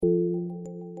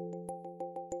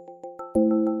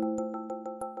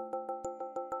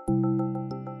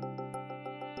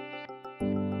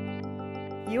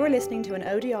You are listening to an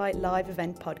ODI live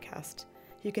event podcast.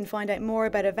 You can find out more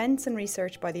about events and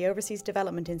research by the Overseas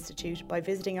Development Institute by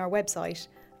visiting our website,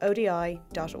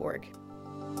 odi.org.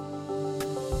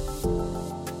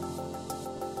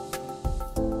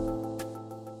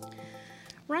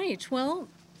 Right, well,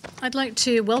 I'd like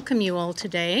to welcome you all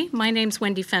today. My name's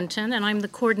Wendy Fenton, and I'm the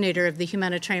coordinator of the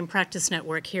Humanitarian Practice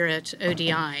Network here at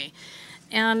ODI.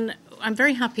 And I'm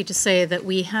very happy to say that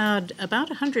we had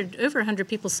about over 100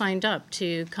 people signed up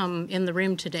to come in the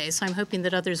room today, so I'm hoping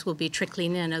that others will be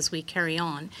trickling in as we carry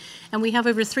on. And we have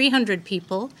over 300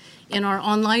 people in our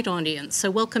online audience, so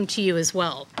welcome to you as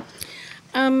well.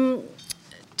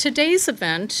 Today's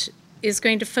event is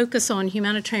going to focus on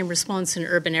humanitarian response in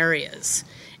urban areas.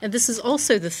 And this is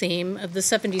also the theme of the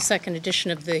 72nd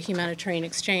edition of the Humanitarian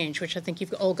Exchange, which I think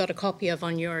you've all got a copy of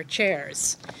on your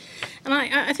chairs. And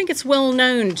I think it's well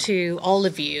known to all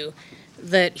of you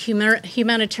that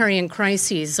humanitarian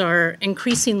crises are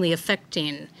increasingly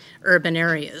affecting urban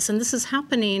areas. And this is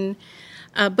happening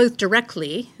both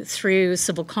directly through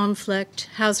civil conflict,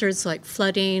 hazards like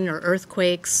flooding or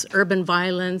earthquakes, urban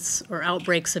violence, or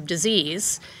outbreaks of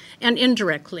disease, and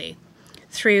indirectly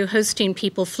through hosting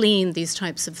people fleeing these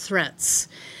types of threats.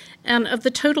 And of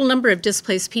the total number of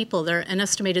displaced people, an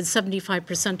estimated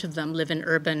 75% of them live in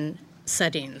urban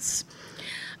settings.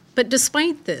 But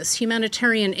despite this,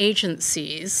 humanitarian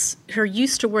agencies who are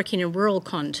used to working in rural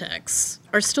contexts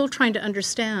are still trying to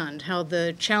understand how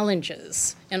the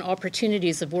challenges and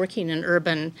opportunities of working in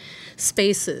urban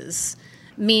spaces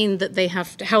mean that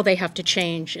how they have to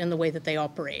change in the way that they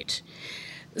operate.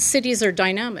 Cities are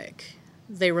dynamic.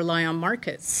 They rely on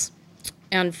markets.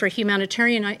 And for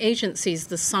humanitarian agencies,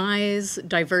 the size,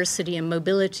 diversity, and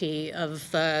mobility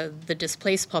of the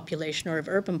displaced population or of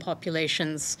urban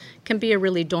populations can be a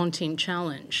really daunting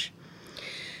challenge.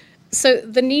 So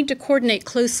the need to coordinate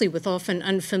closely with often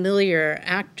unfamiliar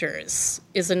actors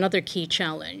is another key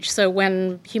challenge. So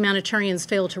when humanitarians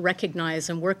fail to recognize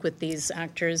and work with these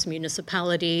actors,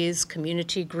 municipalities,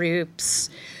 community groups,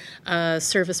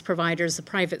 service providers, the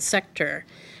private sector,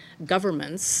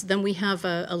 governments, then we have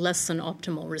a less than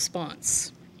optimal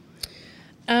response.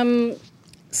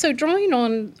 So drawing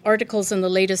on articles in the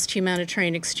latest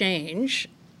Humanitarian Exchange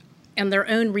and their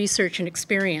own research and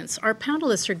experience, our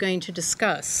panelists are going to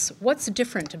discuss what's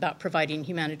different about providing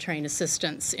humanitarian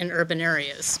assistance in urban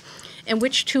areas and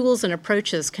which tools and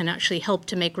approaches can actually help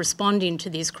to make responding to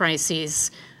these crises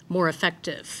more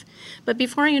effective. But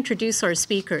before I introduce our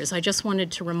speakers, I just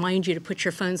wanted to remind you to put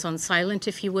your phones on silent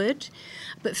if you would,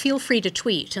 but feel free to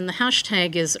tweet, and the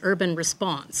hashtag is Urban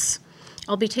Response.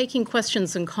 I'll be taking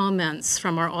questions and comments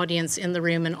from our audience in the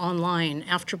room and online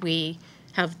after we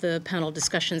have the panel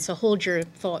discussion, so hold your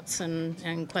thoughts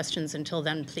and questions until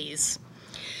then, please.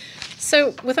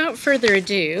 So without further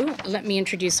ado, let me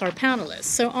introduce our panelists.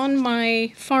 So on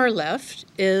my far left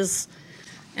is,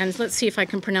 and let's see if I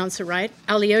can pronounce it right,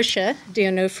 Alyosha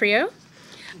D'Onofrio.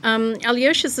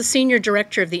 Alyosha is the Senior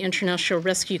Director of the International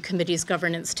Rescue Committee's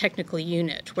Governance Technical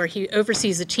Unit, where he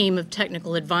oversees a team of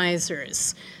technical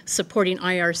advisors supporting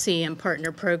IRC and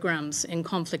partner programs in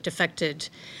conflict-affected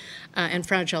and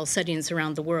fragile settings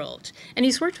around the world. And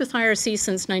he's worked with IRC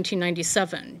since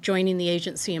 1997, joining the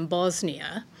agency in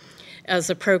Bosnia as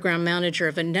a program manager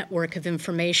of a network of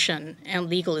information and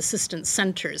legal assistance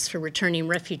centers for returning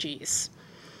refugees.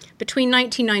 Between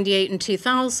 1998 and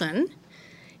 2000,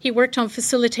 he worked on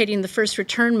facilitating the first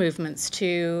return movements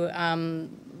to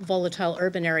volatile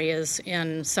urban areas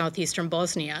in southeastern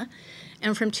Bosnia.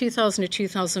 And from 2000 to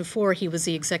 2004, he was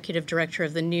the executive director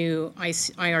of the new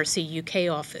IRC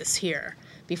UK office here,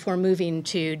 before moving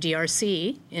to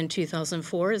DRC in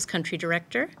 2004 as country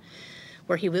director,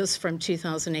 where he was from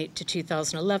 2008 to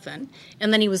 2011.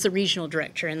 And then he was the regional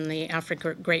director in the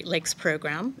Africa Great Lakes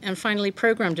program, and finally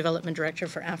program development director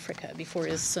for Africa before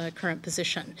his current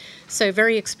position. So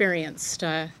very experienced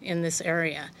in this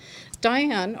area.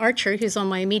 Diane Archer, who's on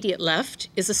my immediate left,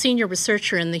 is a senior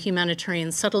researcher in the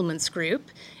Humanitarian Settlements Group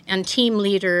and team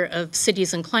leader of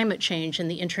Cities and Climate Change in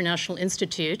the International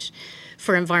Institute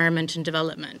for Environment and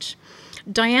Development.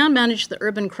 Diane managed the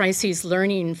Urban Crises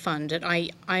Learning Fund at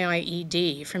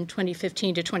IIED from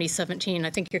 2015 to 2017. I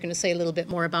think you're going to say a little bit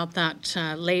more about that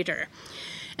later.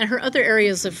 And her other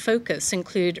areas of focus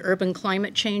include urban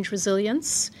climate change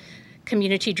resilience,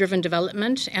 community-driven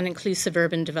development, and inclusive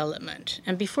urban development.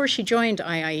 And before she joined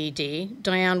IIED,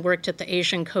 Diane worked at the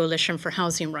Asian Coalition for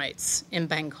Housing Rights in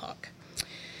Bangkok.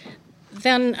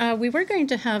 Then we were going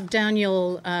to have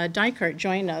Daniel Dykert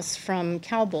join us from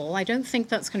Kabul. I don't think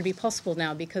that's going to be possible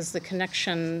now because the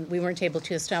connection, we weren't able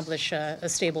to establish a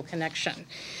stable connection.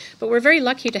 But we're very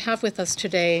lucky to have with us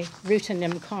today Ruta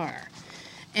Nimkar.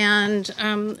 And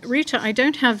Ruta, I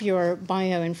don't have your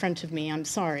bio in front of me, I'm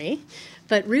sorry.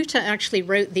 But Ruta actually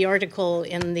wrote the article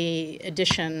in the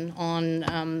edition on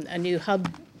a new hub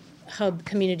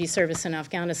community service in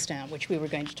Afghanistan, which we were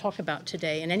going to talk about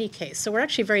today in any case. So we're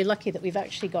actually very lucky that we've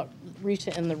actually got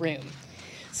Ruta in the room.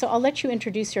 So I'll let you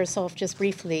introduce yourself just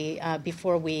briefly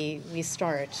before we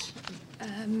start.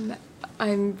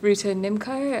 I'm Ruta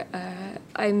Nimkar.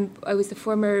 I was the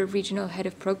former regional head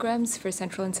of programs for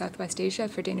Central and Southwest Asia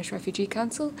for Danish Refugee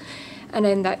Council, and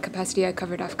in that capacity I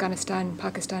covered Afghanistan,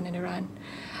 Pakistan and Iran.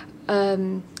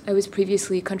 I was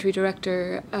previously country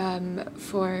director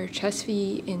for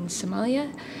CHESFI in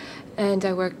Somalia, and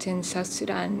I worked in South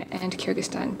Sudan and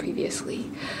Kyrgyzstan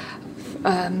previously.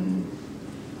 I'm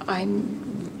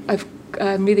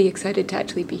really excited to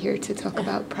actually be here to talk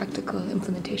about practical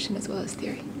implementation as well as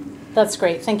theory. That's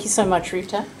great. Thank you so much,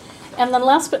 Ruta. And then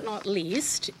last but not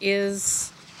least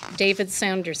is David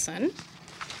Sanderson.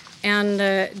 And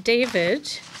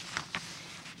David,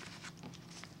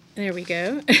 there we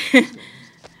go.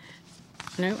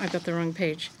 No, I got the wrong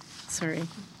page. Sorry.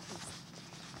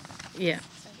 Yeah.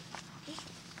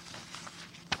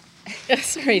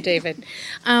 Sorry, David.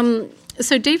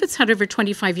 So David's had over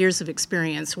 25 years of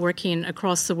experience working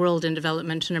across the world in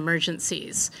development and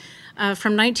emergencies.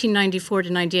 From 1994 to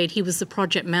 98, he was the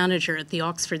project manager at the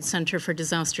Oxford Centre for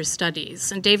Disaster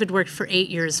Studies. And David worked for 8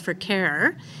 years for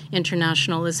CARE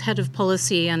International as head of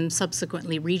policy and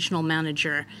subsequently regional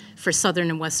manager for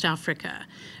Southern and West Africa.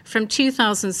 From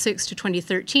 2006 to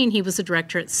 2013, he was a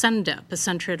director at CENDEP, a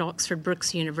centre at Oxford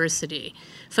Brookes University,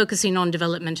 focusing on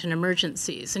development and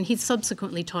emergencies. And he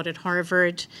subsequently taught at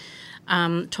Harvard,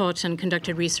 taught and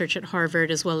conducted research at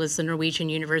Harvard, as well as the Norwegian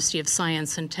University of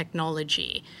Science and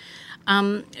Technology.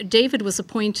 David was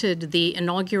appointed the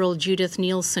inaugural Judith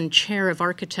Neilson Chair of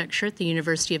Architecture at the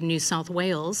University of New South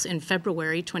Wales in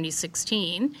February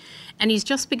 2016, and he's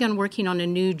just begun working on a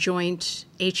new joint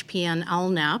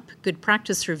HPN-ALNAP Good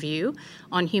Practice Review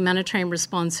on humanitarian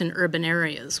response in urban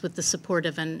areas with the support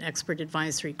of an expert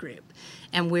advisory group.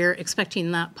 And we're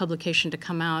expecting that publication to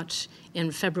come out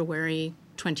in February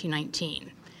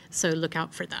 2019, so look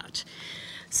out for that.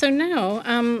 So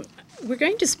now, we're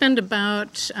going to spend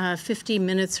about 50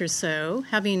 minutes or so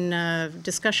having a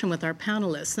discussion with our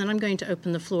panelists. Then I'm going to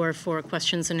open the floor for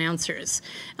questions and answers.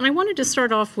 And I wanted to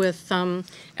start off with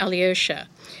Alyosha.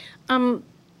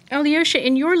 Alyosha,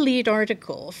 in your lead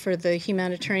article for the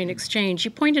Humanitarian Exchange,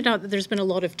 you pointed out that there's been a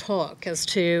lot of talk as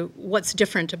to what's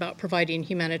different about providing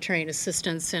humanitarian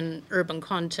assistance in urban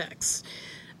contexts.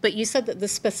 But you said that the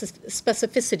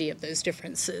specificity of those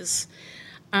differences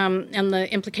and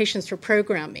the implications for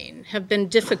programming have been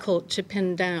difficult to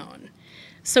pin down.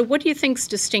 So what do you think is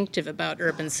distinctive about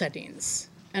urban settings?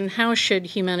 And how should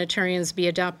humanitarians be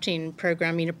adapting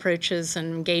programming approaches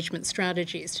and engagement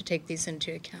strategies to take these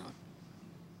into account?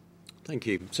 Thank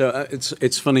you. So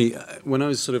it's funny, when I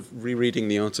was sort of rereading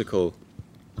the article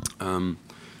over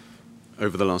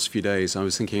the last few days, I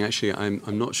was thinking, actually,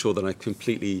 I'm not sure that I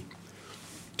completely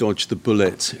dodge the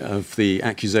bullet of the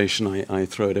accusation I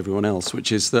throw at everyone else,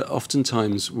 which is that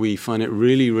oftentimes we find it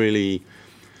really, really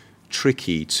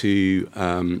tricky to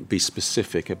be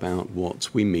specific about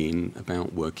what we mean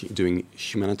about doing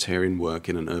humanitarian work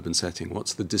in an urban setting.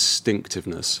 What's the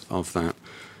distinctiveness of that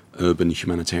urban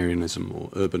humanitarianism or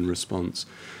urban response?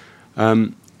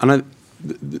 The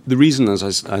reason, as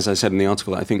I said in the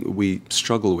article, I think we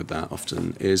struggle with that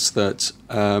often is that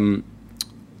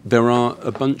there are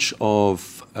a bunch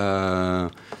of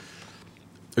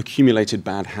accumulated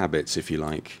bad habits, if you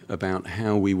like, about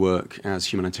how we work as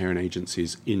humanitarian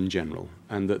agencies in general,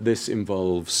 and that this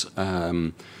involves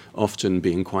often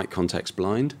being quite context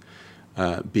blind,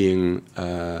 being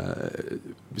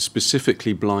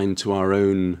specifically blind to our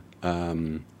own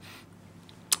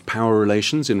power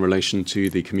relations in relation to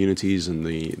the communities and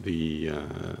the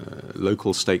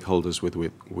local stakeholders with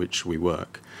which we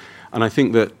work. And I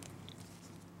think that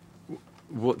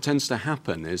what tends to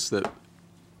happen is that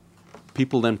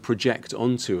people then project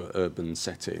onto urban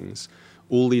settings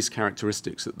all these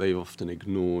characteristics that they've often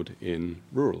ignored in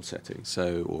rural settings,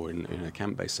 or in a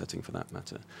camp-based setting for that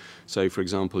matter. So, for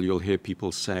example, you'll hear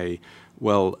people say,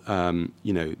 well,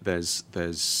 there's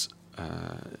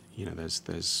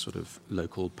sort of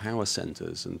local power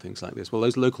centres and things like this. Well,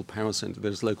 there's local power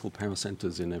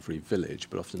centres in every village,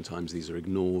 but oftentimes these are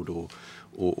ignored or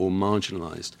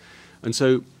marginalised. And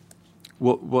so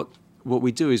what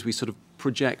we do is we sort of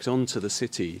project onto the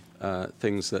city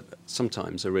things that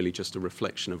sometimes are really just a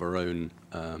reflection of our own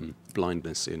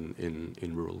blindness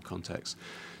in rural contexts.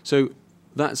 So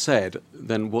that said,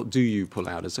 then what do you pull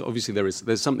out? As obviously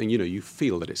there's something, you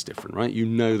feel that it's different, right? You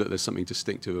know that there's something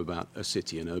distinctive about a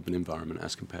city, an urban environment,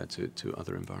 as compared to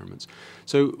other environments.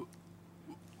 So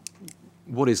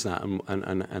what is that,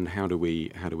 and how do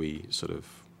we sort of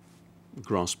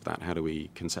grasp that? How do we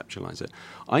conceptualize it?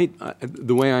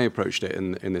 The way I approached it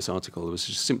in this article was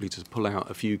just simply to pull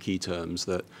out a few key terms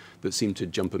that seemed to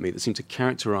jump at me, that seemed to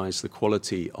characterize the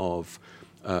quality of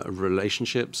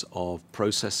relationships, of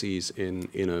processes in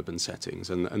urban settings.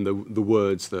 And the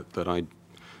words that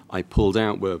I pulled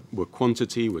out were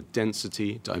quantity, were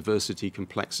density, diversity,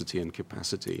 complexity, and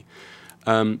capacity.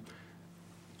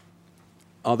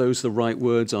 Are those the right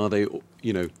words? Are they,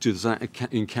 does that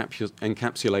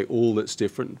encapsulate all that's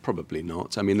different? Probably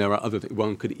not. I mean, there are other things.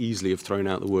 One could easily have thrown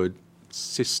out the word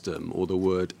system or the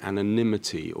word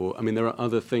anonymity, or, I mean, there are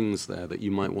other things there that you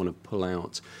might want to pull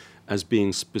out as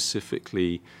being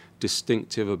specifically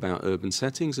distinctive about urban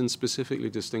settings and specifically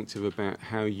distinctive about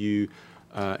how you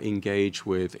engage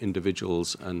with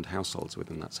individuals and households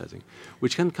within that setting,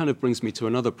 which kind of brings me to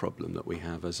another problem that we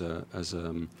have as a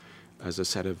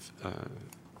set of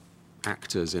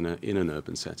actors in an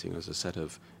urban setting, as a set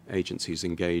of agencies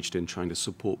engaged in trying to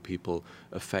support people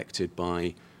affected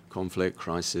by conflict,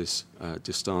 crisis,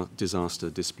 disaster,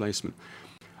 displacement.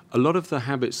 A lot of the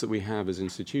habits that we have as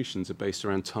institutions are based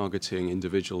around targeting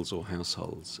individuals or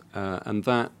households, and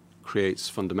that creates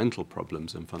fundamental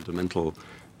problems and fundamental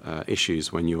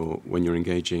issues when you're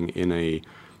engaging in an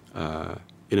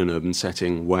urban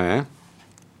setting where,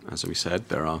 as we said,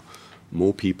 there are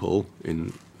more people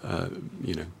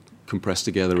compressed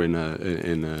together where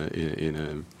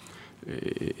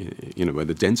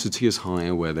the density is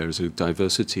higher, where there is a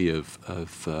diversity of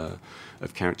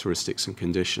characteristics and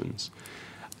conditions.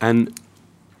 And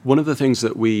one of the things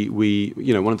that we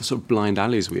one of the sort of blind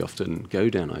alleys we often go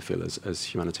down, I feel, as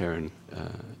humanitarian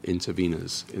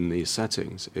interveners in these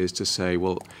settings, is to say,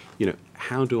 well,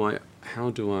 how do I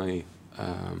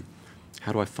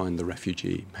find the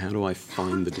refugee? How do I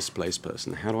find the displaced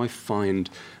person? How do I find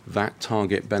that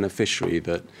target beneficiary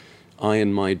that I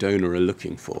and my donor are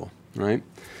looking for, right?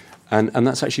 And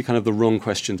that's actually kind of the wrong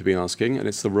question to be asking, and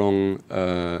it's the wrong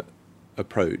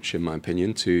approach, in my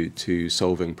opinion, to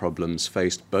solving problems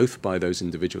faced both by those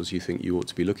individuals you think you ought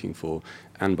to be looking for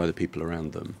and by the people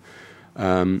around them.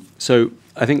 So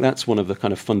I think that's one of the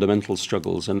kind of fundamental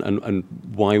struggles and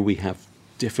why we have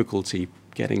difficulty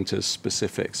getting to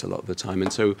specifics a lot of the time.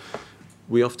 And so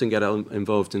we often get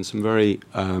involved in some very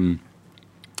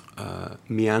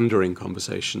meandering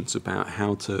conversations about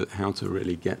how to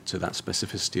really get to that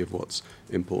specificity of what's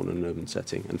important in an urban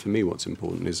setting. And for me, what's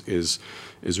important is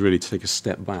really to take a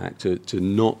step back, to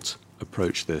not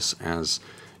approach this as,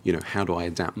 how do I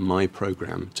adapt my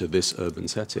program to this urban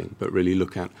setting, but really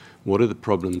look at what are the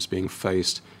problems being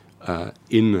faced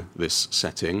in this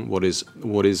setting, what is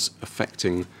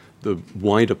affecting the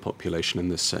wider population in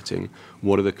this setting,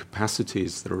 what are the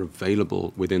capacities that are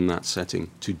available within that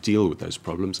setting to deal with those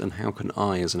problems, and how can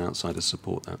I, as an outsider,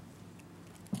 support that?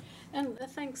 And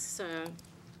thanks,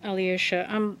 Alyosha.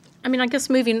 I guess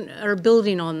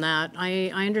building on that,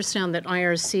 I understand that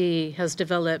IRC has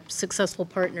developed successful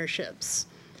partnerships,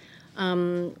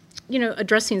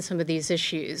 addressing some of these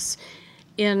issues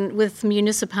with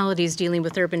municipalities dealing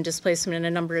with urban displacement in a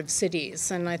number of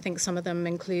cities, and I think some of them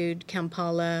include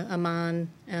Kampala, Amman,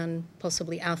 and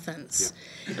possibly Athens.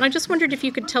 Yeah. And I just wondered if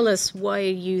you could tell us why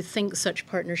you think such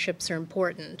partnerships are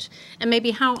important, and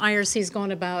maybe how IRC has gone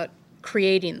about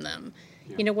creating them.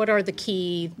 Yeah. What are the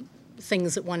key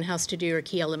things that one has to do, or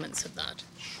key elements of that?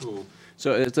 Sure.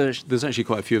 So there's actually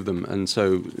quite a few of them, and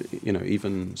so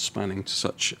even spanning to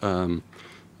such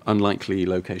unlikely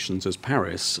locations as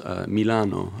Paris,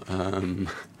 Milano,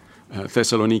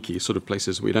 Thessaloniki, sort of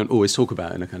places we don't always talk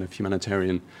about in a kind of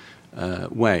humanitarian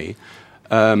way,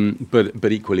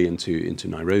 but equally into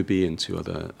Nairobi, into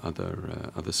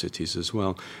other cities as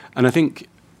well. And I think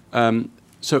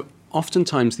so.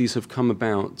 Oftentimes these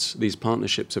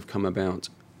partnerships have come about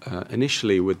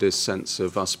initially with this sense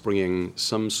of us bringing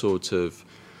some sort of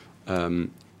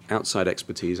outside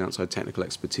technical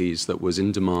expertise that was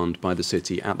in demand by the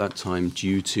city at that time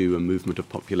due to a movement of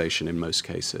population in most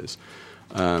cases.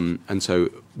 And so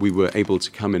we were able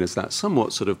to come in as that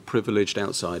somewhat sort of privileged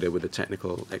outsider with the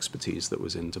technical expertise that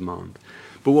was in demand.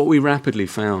 But what we rapidly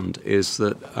found is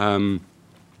that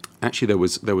actually there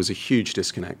was a huge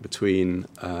disconnect between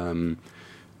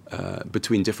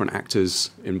different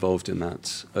actors involved in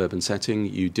that urban setting.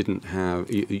 You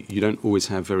don't always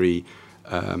have very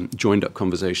joined up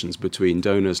conversations between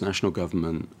donors, national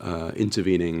government,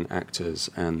 intervening actors,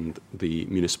 and the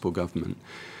municipal government.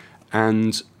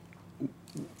 And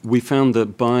we found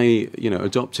that by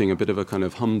adopting a bit of a kind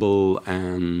of humble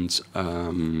and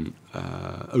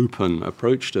open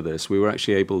approach to this, we were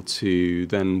actually able to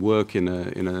then work in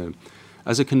a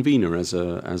as a convener, as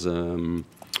a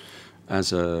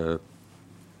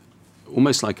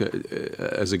almost like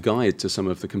as a guide to some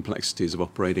of the complexities of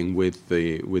operating with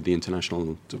the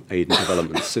international aid and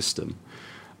development system.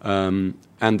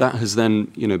 And that has then,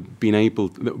 been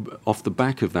able, off the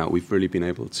back of that, we've really been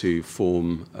able to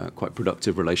form quite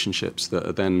productive relationships that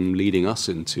are then leading us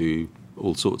into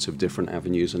all sorts of different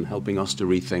avenues and helping us to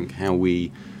rethink how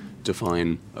we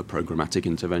define a programmatic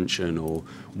intervention or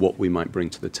what we might bring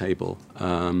to the table.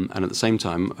 And at the same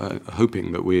time,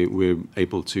 hoping that we're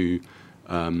able to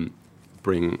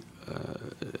bring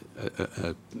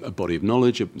a body of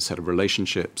knowledge, a set of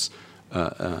relationships,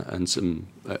 and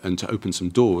to open some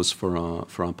doors for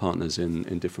our partners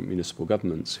in different municipal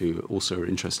governments who also are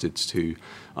interested to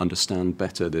understand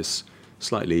better this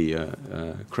slightly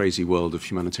crazy world of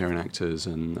humanitarian actors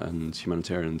and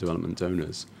humanitarian development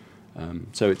donors.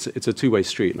 So it's a two-way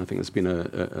street, and I think there's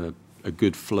been a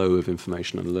good flow of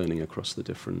information and learning across the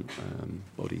different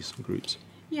bodies and groups.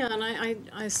 Yeah, and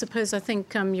I suppose I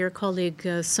think your colleague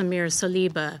Samir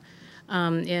Saliba,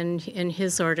 in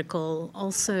his article,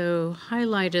 also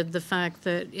highlighted the fact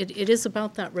that it is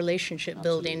about that relationship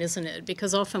building, isn't it?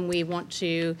 Because often we want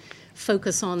to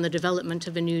focus on the development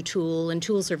of a new tool, and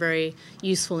tools are very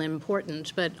useful and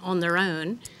important, but on their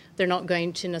own, they're not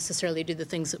going to necessarily do the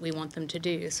things that we want them to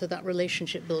do. So that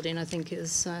relationship building, I think,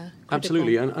 is critical.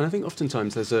 Absolutely, and I think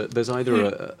oftentimes there's either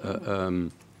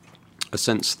a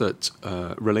sense that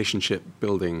relationship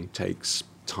building takes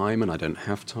time, and I don't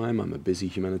have time. I'm a busy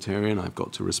humanitarian. I've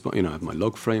got to respond. I have my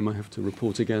log frame I have to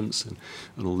report against, and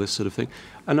all this sort of thing.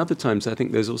 And other times, I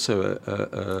think there's also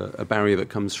a barrier that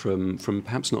comes from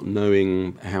perhaps not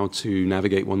knowing how to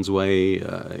navigate one's way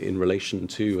in relation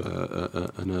to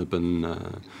an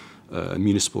urban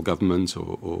municipal government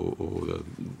or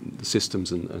the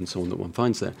systems and so on that one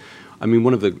finds there. I mean,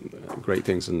 one of the great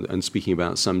things, and speaking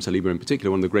about Sam Saliba in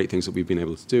particular, one of the great things that we've been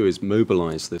able to do is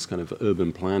mobilize this kind of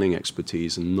urban planning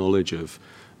expertise and knowledge of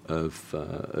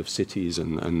cities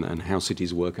and how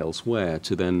cities work elsewhere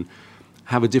to then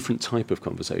have a different type of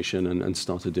conversation and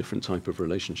start a different type of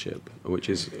relationship, which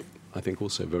is, I think,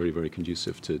 also very, very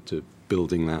conducive to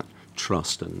building that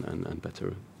trust and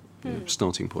better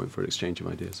starting point for exchange of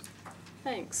ideas.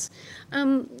 Thanks.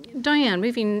 Diane,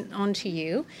 moving on to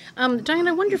you. Diane,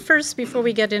 I wonder first, before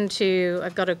we get into,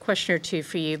 I've got a question or two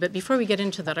for you, but before we get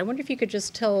into that, I wonder if you could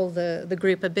just tell the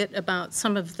group a bit about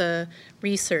some of the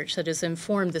research that has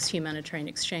informed this humanitarian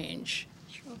exchange.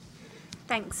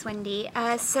 Thanks, Wendy.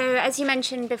 So as you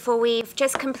mentioned before, we've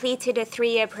just completed a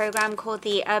 3-year program called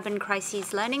the Urban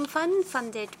Crises Learning Fund,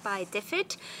 funded by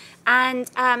DFID. And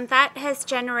that has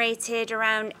generated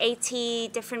around 80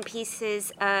 different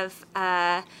pieces of,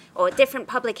 or different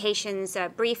publications,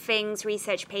 briefings,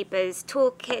 research papers,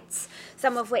 toolkits,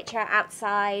 some of which are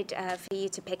outside for you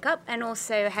to pick up, and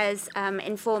also has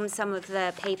informed some of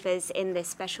the papers in this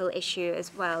special issue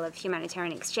as well of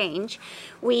Humanitarian Exchange.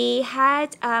 We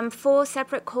had 4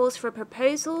 separate calls for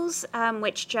proposals,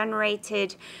 which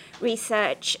generated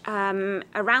research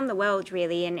around the world,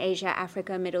 really, in Asia,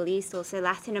 Africa, Middle East, also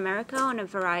Latin America, on a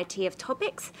variety of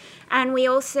topics. And we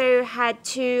also had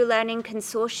 2 learning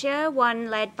consortia, one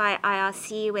led by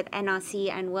IRC with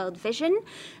NRC and World Vision,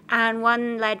 and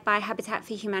one led by Habitat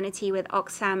for Humanity with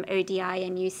Oxfam, ODI,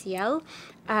 and UCL.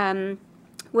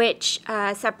 Which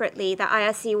separately, the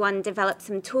IRC one developed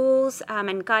some tools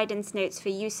and guidance notes for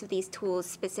use of these tools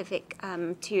specific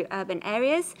to urban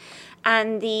areas.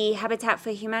 And the Habitat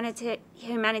for Humanity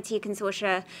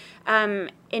Consortia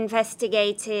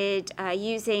investigated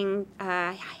using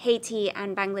Haiti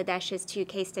and Bangladesh as 2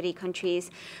 case study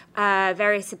countries,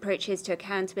 various approaches to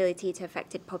accountability to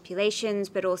affected populations,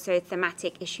 but also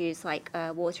thematic issues like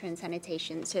water and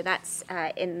sanitation. So that's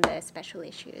in the special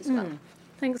issue as well.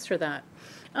 Thanks for that.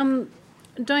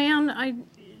 Diane,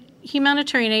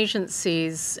 humanitarian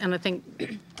agencies, and I think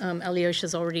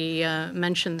Alyosha's already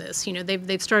mentioned this,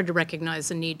 they've started to recognize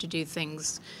the need to do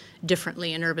things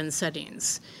differently in urban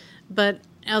settings. But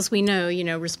as we know,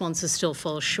 responses still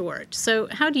fall short. So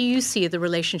how do you see the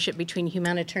relationship between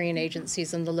humanitarian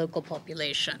agencies and the local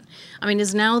population? I mean,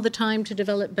 is now the time to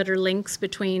develop better links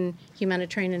between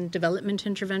humanitarian and development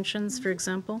interventions, for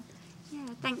example?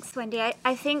 Thanks, Wendy.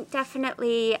 I think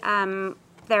definitely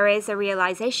there is a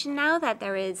realization now that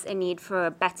there is a need for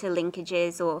better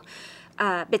linkages or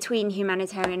between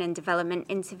humanitarian and development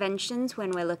interventions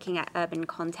when we're looking at urban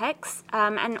contexts,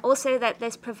 and also that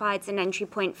this provides an entry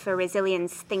point for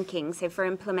resilience thinking, so for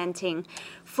implementing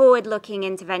forward-looking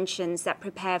interventions that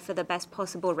prepare for the best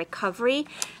possible recovery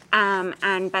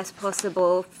and best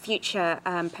possible future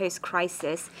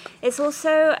post-crisis. It's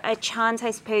also a chance,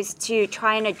 I suppose, to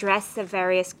try and address the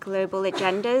various global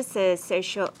agendas,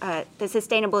 the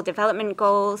Sustainable Development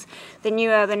Goals, the New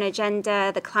Urban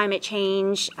Agenda, the climate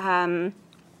change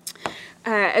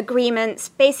agreements.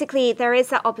 Basically, there is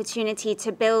the opportunity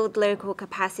to build local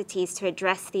capacities to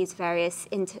address these various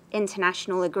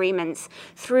international agreements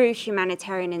through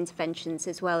humanitarian interventions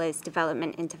as well as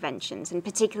development interventions, and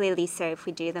particularly so if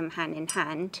we do them hand in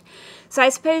hand. So I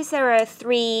suppose there are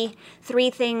three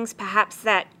things perhaps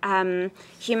that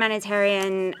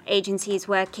humanitarian agencies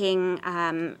working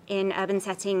in urban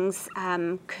settings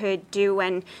could do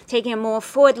when taking a more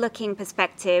forward-looking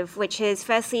perspective, which is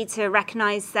firstly to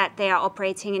recognize that they are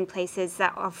operating in places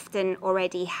that often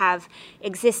already have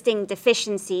existing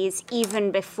deficiencies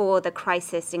even before the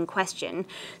crisis in question.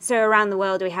 So around the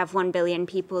world, we have 1 billion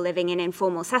people living in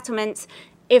informal settlements.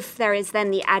 If there is then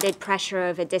the added pressure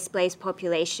of a displaced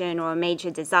population or a major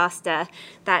disaster,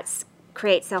 that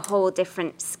creates a whole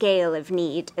different scale of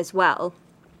need as well.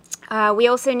 We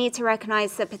also need to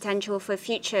recognize the potential for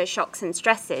future shocks and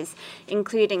stresses,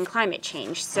 including climate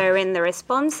change. So in the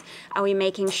response, are we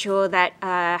making sure that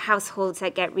households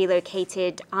that get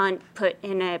relocated aren't put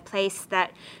in a place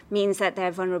that means that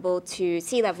they're vulnerable to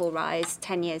sea level rise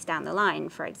 10 years down the line,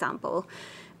 for example?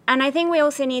 And I think we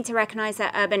also need to recognize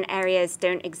that urban areas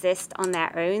don't exist on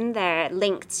their own. They're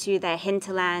linked to their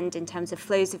hinterland in terms of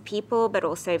flows of people, but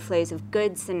also flows of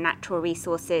goods and natural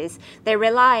resources. They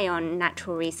rely on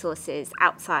natural resources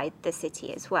outside the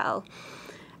city as well.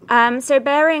 So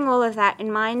bearing all of that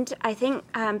in mind, I think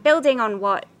building on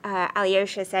what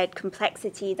Alyosha said,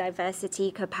 complexity,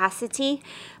 diversity, capacity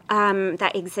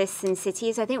that exists in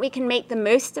cities, I think we can make the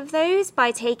most of those by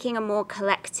taking a more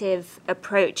collective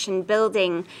approach and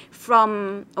building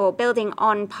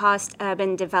on past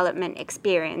urban development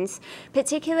experience,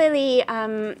 particularly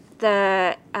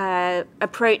the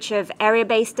approach of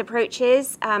area-based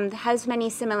approaches has many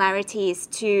similarities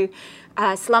to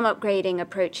slum upgrading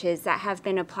approaches that have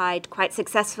been applied quite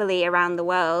successfully around the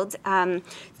world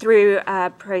through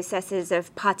processes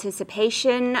of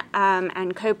participation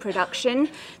and co-production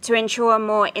to ensure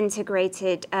more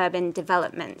integrated urban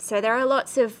development. So there are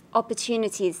lots of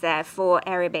opportunities there for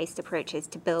area-based approaches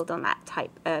to build on that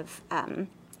type of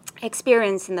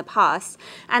experience in the past.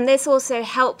 And this also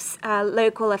helps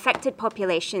local affected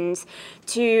populations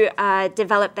to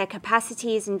develop their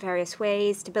capacities in various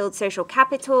ways, to build social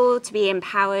capital, to be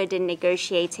empowered in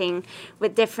negotiating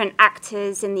with different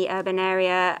actors in the urban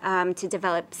area, to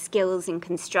develop skills in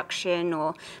construction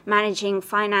or managing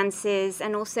finances,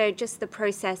 and also just the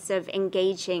process of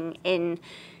engaging in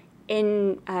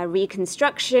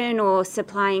reconstruction or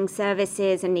supplying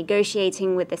services and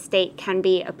negotiating with the state can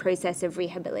be a process of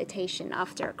rehabilitation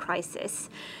after a crisis.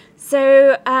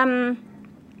 So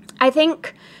I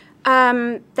think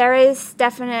there is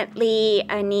definitely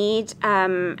a need,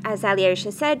 as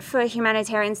Alyosha said, for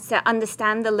humanitarians to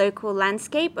understand the local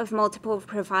landscape of multiple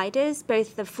providers,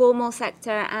 both the formal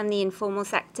sector and the informal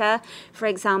sector, for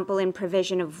example, in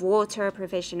provision of water,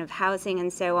 provision of housing,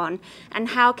 and so on. And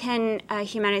how can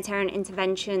humanitarian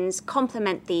interventions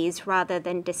complement these rather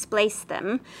than displace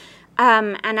them?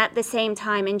 And at the same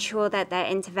time ensure that their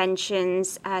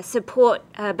interventions support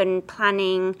urban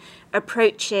planning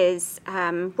approaches,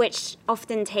 which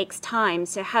often takes time.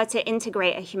 So how to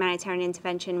integrate a humanitarian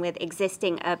intervention with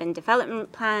existing urban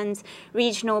development plans,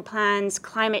 regional plans,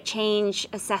 climate change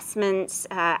assessments,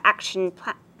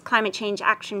 climate change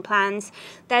action plans.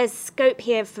 There's scope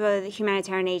here for the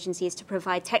humanitarian agencies to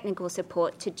provide technical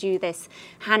support to do this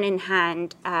hand in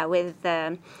hand with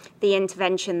the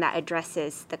intervention that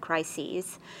addresses the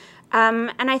crises.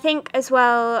 And I think as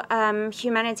well,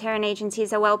 humanitarian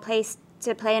agencies are well placed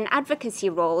to play an advocacy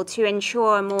role to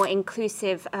ensure a more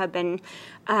inclusive urban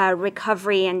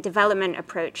recovery and development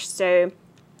approach. So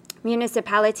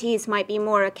municipalities might be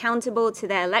more accountable to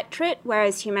their electorate,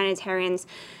 whereas humanitarians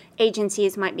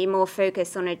agencies might be more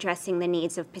focused on addressing the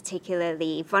needs of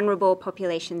particularly vulnerable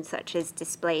populations such as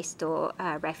displaced or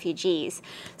refugees.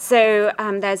 So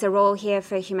there's a role here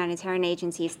for humanitarian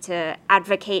agencies to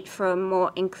advocate for a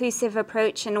more inclusive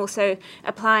approach, and also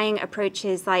applying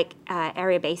approaches like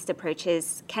area-based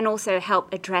approaches can also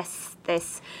help address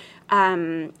this,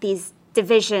 these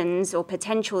divisions or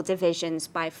potential divisions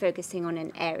by focusing on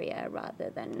an area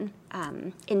rather than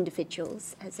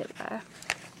individuals, as it were.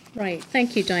 Right.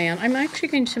 Thank you, Diane. I'm actually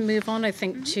going to move on, I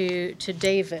think, to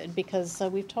David, because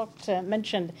we've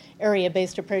mentioned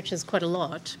area-based approaches quite a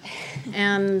lot.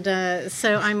 And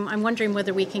so I'm wondering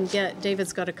whether we can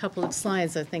David's got a couple of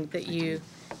slides, I think, that you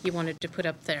wanted to put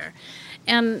up there.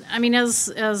 And I mean, as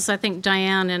I think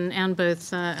Diane and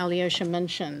both Alyosha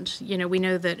mentioned, we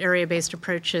know that area-based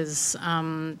approaches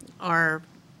are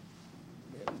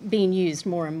being used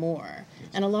more and more.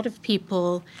 And a lot of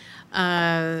people,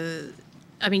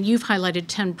 you've highlighted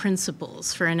 10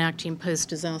 principles for enacting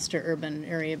post-disaster urban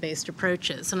area-based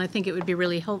approaches, and I think it would be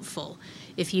really helpful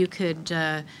if you could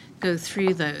go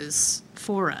through those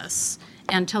for us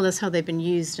and tell us how they've been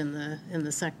used in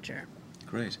the sector.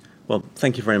 Great. Well,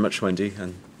 thank you very much, Wendy,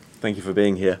 and thank you for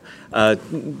being here.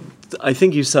 I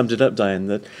think you summed it up, Diane,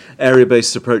 that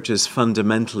area-based approaches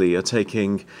fundamentally are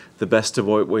taking the best of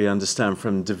what we understand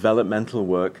from developmental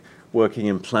work, working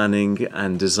in planning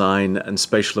and design and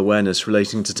spatial awareness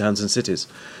relating to towns and cities.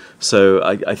 So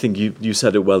I think you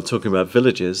said it well, talking about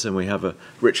villages, and we have a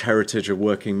rich heritage of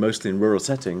working mostly in rural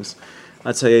settings.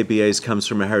 I'd say ABA's comes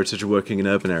from a heritage of working in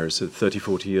urban areas, so 30,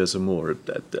 40 years or more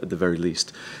at the very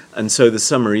least. And so the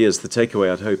summary is, the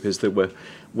takeaway I'd hope is that we're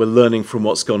learning from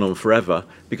what's gone on forever,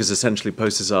 because essentially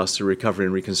post-disaster recovery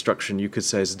and reconstruction, you could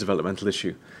say, is a developmental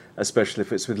issue, especially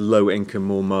if it's with low-income,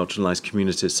 more marginalised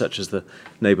communities, such as the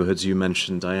neighbourhoods you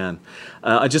mentioned, Diane.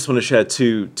 I just want to share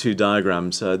two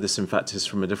diagrams. This, in fact, is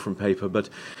from a different paper, but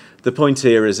the point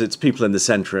here is it's people in the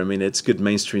centre. I mean, it's good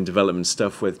mainstream development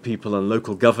stuff with people on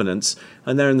local governance,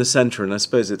 and they're in the centre, and I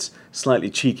suppose it's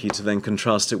slightly cheeky to then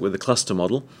contrast it with the cluster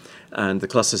model. And the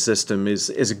cluster system is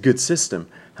a good system.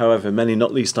 However, many,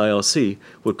 not least IRC,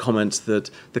 would comment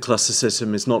that the cluster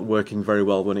system is not working very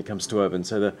well when it comes to urban.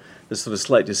 So the sort of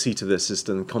slight deceit of this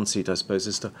system, conceit, I suppose,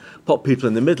 is to pop people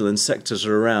in the middle and sectors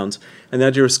are around. And the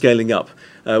idea of scaling up,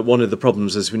 one of the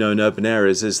problems, as we know, in urban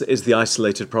areas is the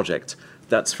isolated project.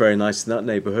 That's very nice in that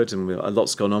neighbourhood, and a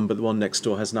lot's gone on, but the one next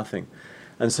door has nothing.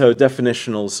 And so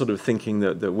definitional sort of thinking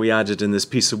that we added in this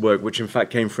piece of work, which in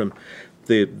fact came from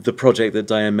the project that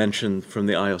Diane mentioned from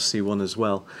the IRC one as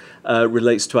well,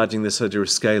 relates to adding this idea of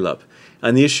scale up.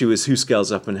 And the issue is who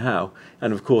scales up and how.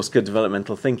 And of course, good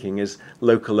developmental thinking is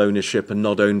local ownership and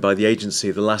not owned by the agency.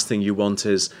 The last thing you want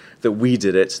is that we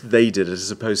did it, they did it,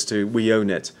 as opposed to we own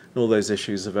it, and all those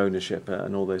issues of ownership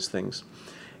and all those things.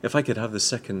 If I could have the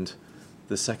second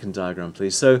diagram,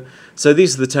 please. So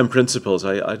these are the 10 principles.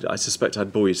 I suspect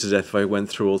I'd bore you to death if I went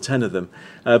through all 10 of them.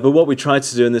 But what we tried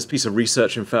to do in this piece of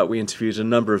research, in fact, we interviewed a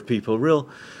number of people,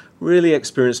 really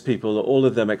experienced people, all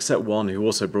of them except one who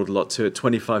also brought a lot to it,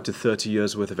 25 to 30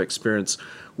 years worth of experience,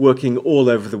 working all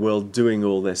over the world doing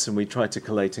all this. And we tried to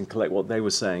collect what they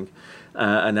were saying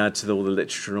and add to all the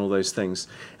literature and all those things.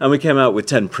 And we came out with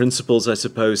 10 principles, I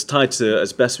suppose, tied to,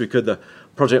 as best we could, the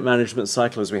project management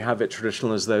cycle as we have it,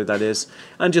 traditional as though that is,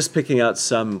 and just picking out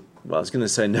some, well, I was going to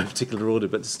say no particular order,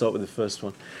 but to start with the first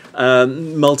one,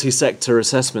 multi-sector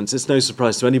assessments. It's no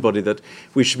surprise to anybody that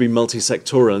we should be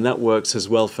multi-sectoral, and that works as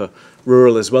well for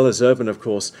rural as well as urban, of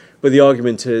course. But the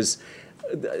argument is,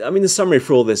 the summary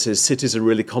for all this is cities are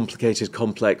really complicated,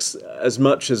 complex, as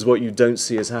much as what you don't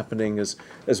see is happening as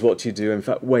what you do, in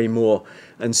fact, way more.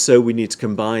 And so we need to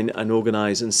combine and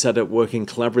organise and set up working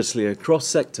collaboratively across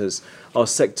sectors. Our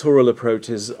sectoral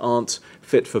approaches aren't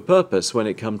fit for purpose when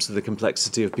it comes to the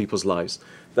complexity of people's lives.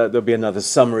 There'll be another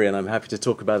summary, and I'm happy to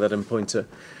talk about that and point to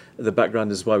the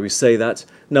background is why we say that.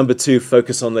 Number 2,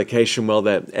 focus on location. Well,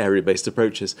 they're area-based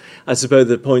approaches. I suppose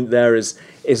the point there is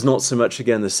not so much,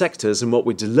 again, the sectors and what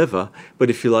we deliver, but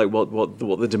if you like, what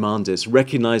the demand is.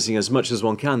 Recognising as much as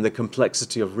one can the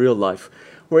complexity of real life,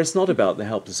 where it's not about the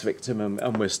helpless victim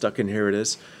and we're stuck and here it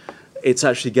is. It's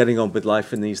actually getting on with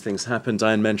life and these things happen.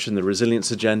 Diane mentioned the resilience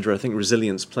agenda. I think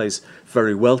resilience plays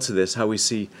very well to this, how we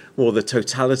see more the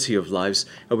totality of lives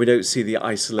and we don't see the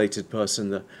isolated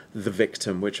person, the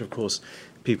victim, which of course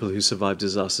people who survive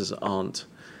disasters aren't.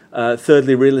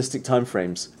 Thirdly, realistic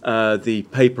timeframes. The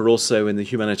paper also in the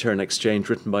Humanitarian Exchange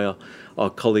written by our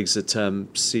colleagues at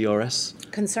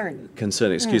CRS. Concern,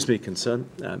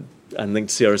 and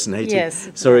linked to CRS in Haiti. Yes.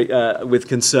 Sorry, with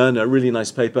Concern, a really nice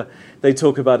paper. They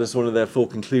talk about as one of their 4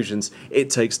 conclusions, it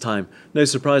takes time. No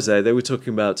surprise there, they were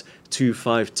talking about 2,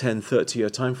 5, 10, 30-year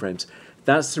timeframes.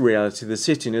 That's the reality of the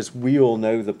city, and as we all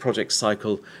know, the project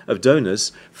cycle of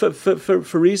donors, for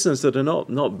reasons that are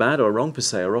not bad or wrong per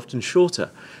se, are often shorter.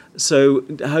 So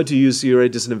how do you use your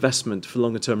aid as an investment for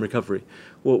longer-term recovery?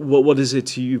 What is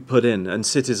it you put in? And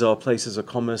cities are places of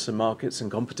commerce and markets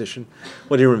and competition.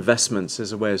 What are your investments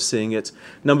is a way of seeing it.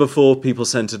 Number 4,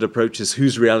 people-centered approaches.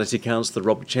 Whose reality counts? The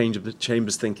Robert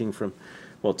Chambers thinking from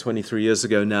 23 years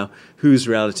ago now, whose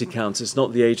reality counts. It's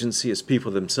not the agency, it's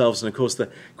people themselves. And of course, the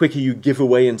quicker you give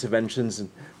away interventions and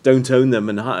don't own them,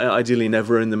 and ideally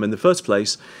never own them in the first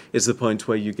place, is the point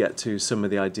where you get to some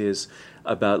of the ideas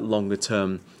about longer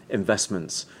term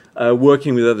investments.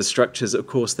 Working with other structures, of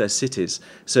course, they're cities.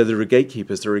 So there are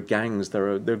gatekeepers, there are gangs, there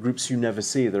are groups you never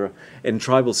see. There are, in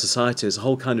tribal societies, a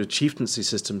whole kind of chieftaincy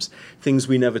systems, things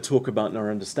we never talk about nor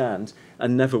understand,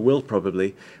 and never will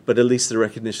probably, but at least the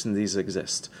recognition these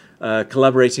exist.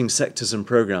 Collaborating sectors and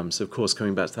programs, of course,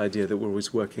 coming back to the idea that we're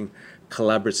always working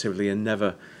collaboratively and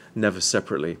never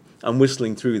separately. I'm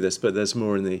whistling through this, but there's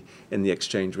more in the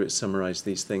exchange which summarize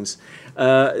these things.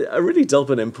 A really dull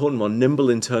but important one, nimble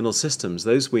internal systems.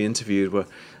 Those we interviewed were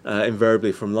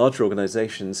invariably from larger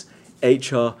organizations.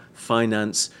 HR,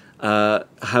 finance,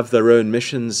 have their own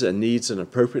missions and needs and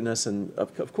appropriateness, and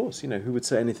of course, who would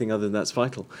say anything other than that's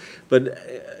vital? But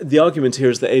the argument here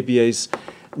is that ABAs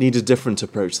need a different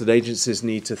approach, that agencies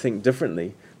need to think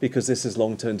differently, because this is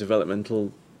long-term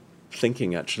developmental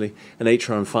thinking, actually, and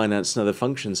HR and finance and other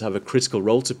functions have a critical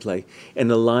role to play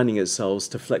in aligning itself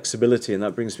to flexibility. And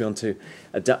that brings me on to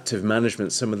adaptive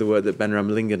management, some of the work that Ben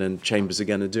Ramalingam and Chambers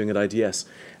again are doing at IDS.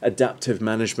 Adaptive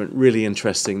management, really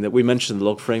interesting, that we mentioned the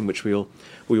log frame, which we all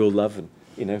love, and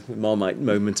Marmite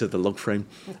moment of the log frame.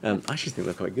 I actually think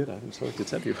they're quite good. I'm sorry to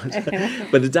tell you.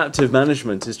 But adaptive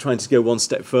management is trying to go one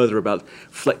step further about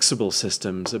flexible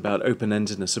systems, about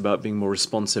open-endedness, about being more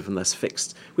responsive and less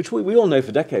fixed, which we all know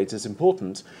for decades is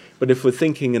important. But if we're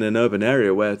thinking in an urban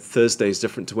area where Thursday is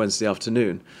different to Wednesday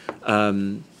afternoon,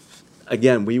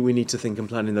 again, we need to think and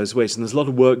plan in those ways. And there's a lot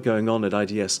of work going on at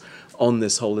IDS on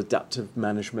this whole adaptive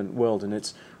management world, and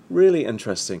it's really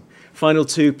interesting. Final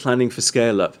two, planning for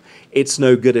scale-up. It's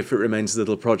no good if it remains a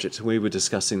little project. We were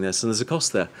discussing this, and there's a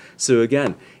cost there. So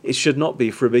again, it should not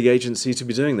be for a big agency to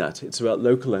be doing that. It's about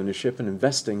local ownership and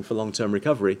investing for long-term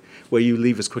recovery, where you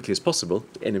leave as quickly as possible,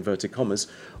 in inverted commas,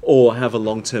 or have a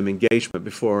long-term engagement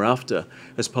before or after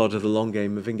as part of the long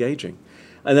game of engaging.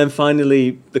 And then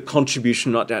finally, the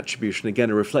contribution, not attribution. Again,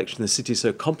 a reflection. The city is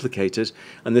so complicated,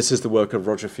 and this is the work of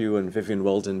Roger Few and Vivian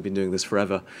Walden, been doing this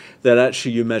forever, that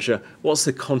actually you measure what's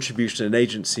the contribution an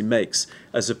agency makes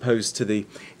as opposed to the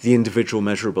individual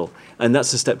measurable. And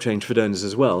that's a step change for donors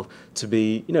as well, to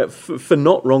be, for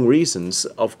not wrong reasons,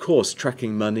 of course,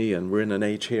 tracking money, and we're in an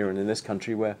age here and in this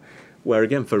country where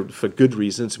again, for good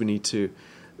reasons, we need to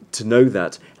know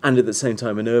that, and at the same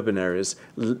time in urban areas,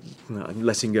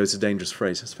 letting go is a dangerous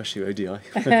phrase, especially ODI,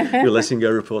 your letting go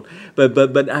report,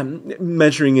 but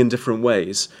measuring in different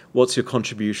ways, what's your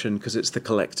contribution, because it's the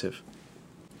collective.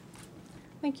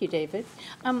 Thank you, David.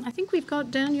 I think we've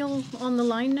got Daniel on the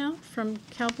line now from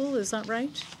Kabul, is that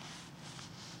right?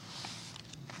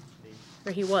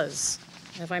 Or he was.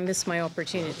 Have I missed my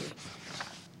opportunity?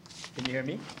 Can you hear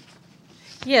me?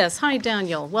 Yes, hi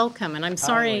Daniel, welcome, and I'm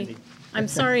sorry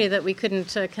that we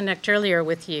couldn't connect earlier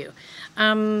with you.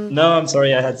 No, I'm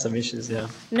sorry, I had some issues, yeah.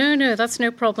 No, that's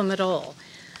no problem at all.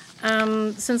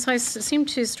 Since I seem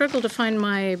to struggle to find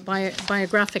my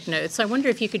biographic notes, I wonder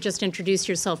if you could just introduce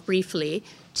yourself briefly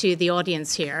to the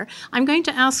audience here. I'm going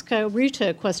to ask Ruta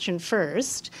a question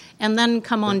first, and then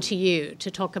come on to you to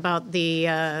talk about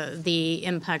the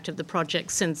impact of the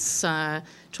project since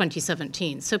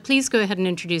 2017. So please go ahead and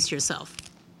introduce yourself.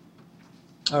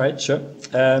 All right, sure.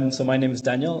 So my name is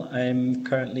Daniel. I'm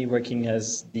currently working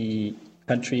as the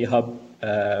Country Hub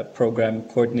Program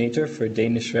Coordinator for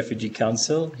Danish Refugee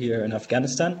Council here in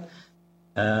Afghanistan.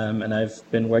 And I've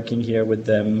been working here with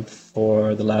them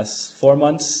for the last 4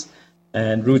 months.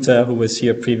 And Ruta, who was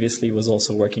here previously, was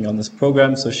also working on this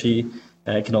program, so she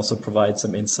can also provide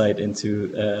some insight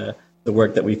into the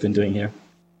work that we've been doing here.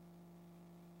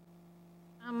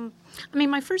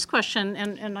 My first question,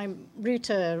 and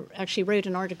Ruta actually wrote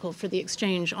an article for The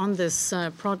Exchange on this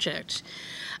project.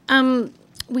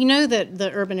 We know that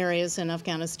the urban areas in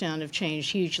Afghanistan have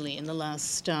changed hugely in the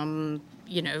last,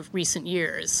 recent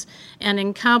years. And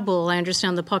in Kabul, I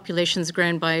understand the population's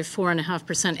grown by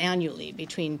 4.5% annually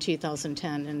between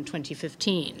 2010 and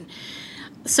 2015.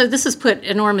 So this has put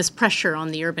enormous pressure on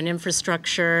the urban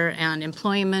infrastructure and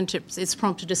employment. It's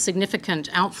prompted a significant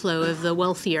outflow of the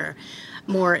wealthier,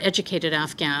 more educated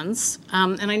Afghans.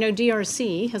 And I know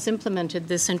DRC has implemented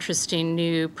this interesting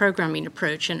new programming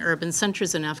approach in urban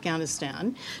centers in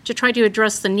Afghanistan to try to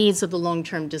address the needs of the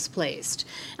long-term displaced.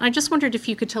 And I just wondered if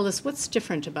you could tell us what's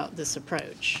different about this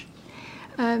approach.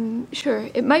 Sure.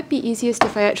 It might be easiest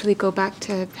if I actually go back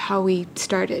to how we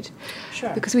started.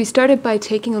 Sure. Because we started by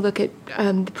taking a look at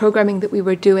the programming that we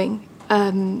were doing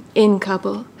in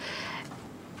Kabul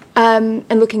and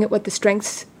looking at what the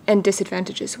strengths and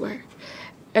disadvantages were.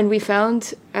 And we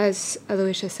found, as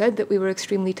Aloysia said, that we were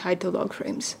extremely tied to log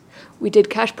frames. We did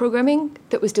cache programming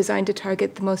that was designed to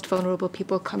target the most vulnerable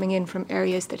people coming in from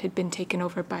areas that had been taken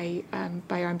over by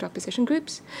armed opposition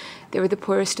groups. They were the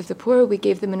poorest of the poor. We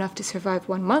gave them enough to survive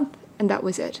 1 month, and that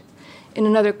was it. In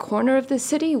another corner of the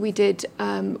city, we did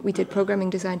programming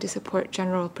designed to support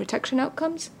general protection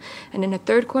outcomes. And in a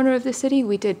third corner of the city,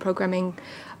 we did programming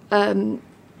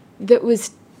that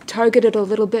was targeted a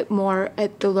little bit more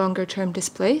at the longer-term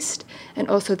displaced and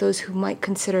also those who might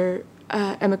consider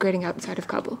emigrating outside of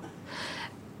Kabul.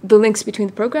 The links between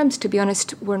the programs, to be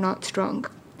honest, were not strong.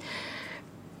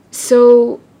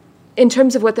 So in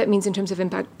terms of what that means in terms of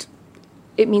impact,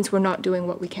 it means we're not doing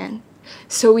what we can.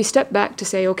 So we stepped back to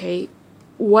say, okay,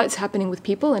 what's happening with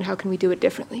people and how can we do it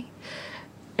differently?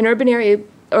 An urban area,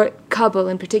 or Kabul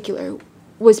in particular,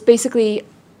 was basically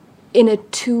in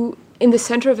the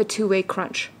center of a two-way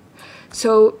crunch.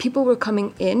 So people were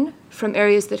coming in from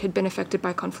areas that had been affected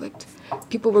by conflict.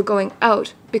 People were going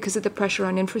out because of the pressure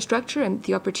on infrastructure and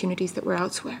the opportunities that were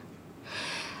elsewhere.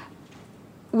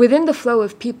 Within the flow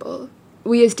of people,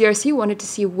 we as DRC wanted to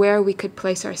see where we could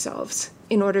place ourselves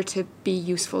in order to be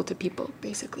useful to people,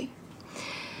 basically.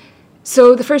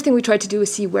 So the first thing we tried to do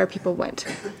was see where people went.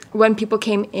 When people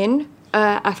came in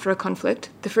after a conflict,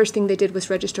 the first thing they did was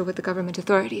register with the government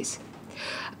authorities.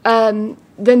 Then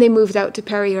they moved out to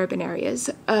peri-urban areas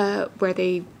where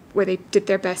they did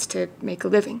their best to make a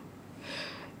living.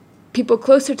 People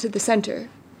closer to the center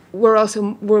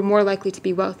were more likely to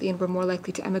be wealthy and were more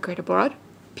likely to emigrate abroad.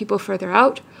 People further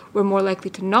out were more likely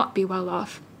to not be well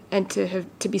off and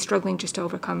to be struggling just to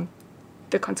overcome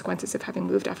the consequences of having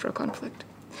moved after a conflict.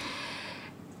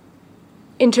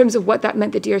 In terms of what that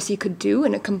meant the DRC could do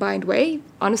in a combined way,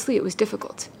 honestly, it was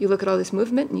difficult. You look at all this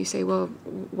movement and you say, well,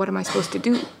 what am I supposed to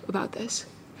do about this?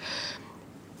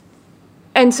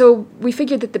 And so we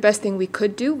figured that the best thing we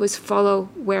could do was follow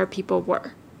where people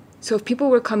were. So if people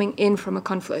were coming in from a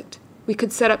conflict, we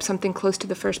could set up something close to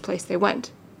the first place they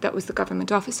went. That was the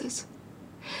government offices.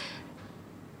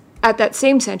 At that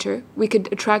same center, we could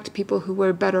attract people who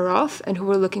were better off and who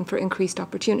were looking for increased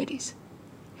opportunities.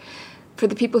 For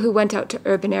the people who went out to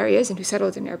urban areas and who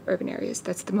settled in urban areas,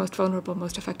 that's the most vulnerable,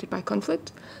 most affected by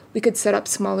conflict, we could set up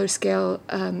smaller scale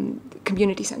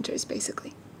community centers,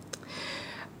 basically.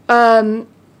 And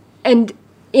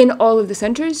in all of the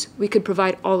centers, we could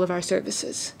provide all of our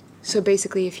services. So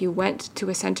basically, if you went to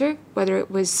a center, whether it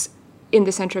was in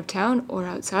the center of town or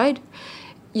outside,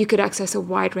 you could access a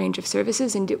wide range of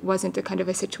services, and it wasn't a kind of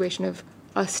a situation of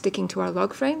us sticking to our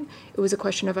log frame. It was a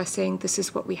question of us saying, this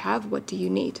is what we have, what do you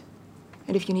need?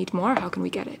 And if you need more, how can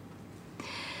we get it?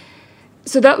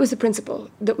 So that was the principle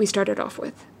that we started off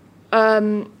with.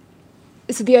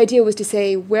 So the idea was to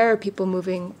say, where are people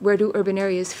moving? Where do urban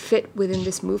areas fit within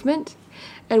this movement?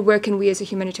 And where can we as a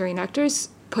humanitarian actors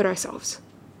put ourselves?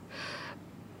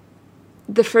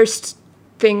 The first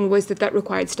thing was that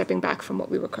required stepping back from what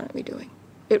we were currently doing.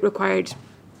 It required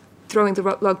throwing the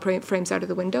log frames out of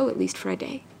the window, at least for a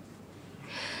day.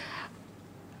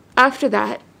 After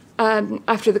that,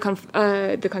 after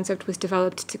the concept was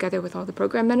developed together with all the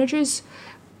program managers,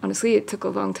 honestly, it took a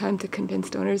long time to convince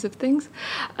donors of things.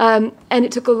 And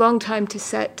it took a long time to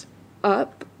set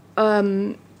up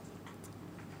a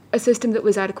system that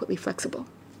was adequately flexible.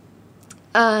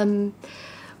 One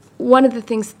of the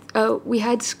things, we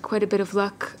had quite a bit of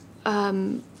luck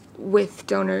with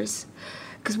donors,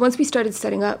 because once we started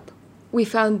setting up, we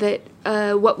found that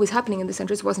what was happening in the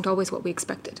centers wasn't always what we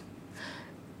expected.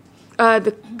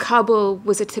 The Kabul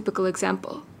was a typical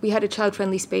example. We had a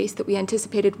child-friendly space that we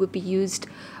anticipated would be used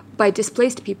by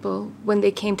displaced people when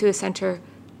they came to the center.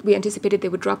 We anticipated they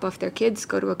would drop off their kids,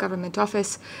 go to a government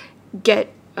office,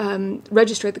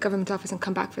 register at the government office and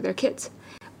come back for their kids.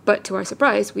 But to our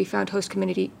surprise, we found host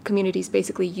communities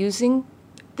basically using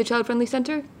the child-friendly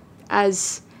center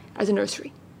as a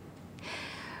nursery.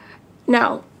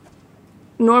 Now,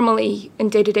 normally in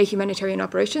day-to-day humanitarian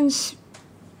operations,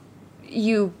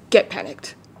 you get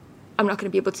panicked. I'm not going to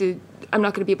be able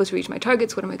to reach my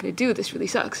targets. What am I going to do? This really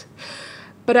sucks.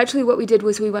 But actually what we did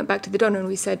was we went back to the donor and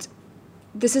we said,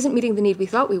 this isn't meeting the need we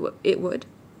thought it would,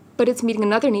 but it's meeting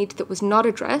another need that was not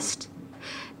addressed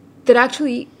that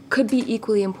actually could be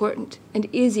equally important and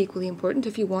is equally important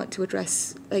if you want to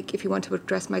address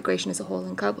migration as a whole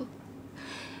in Kabul.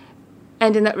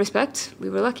 And in that respect, we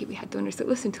were lucky. We had donors that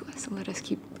listened to us and let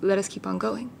us keep on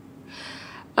going.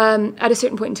 At a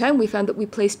certain point in time, we found that we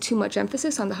placed too much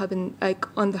emphasis on the hub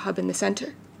in the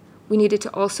center. We needed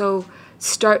to also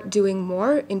start doing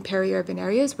more in peri-urban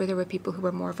areas where there were people who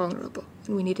were more vulnerable,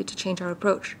 and we needed to change our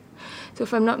approach. So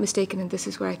if I'm not mistaken, and this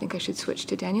is where I think I should switch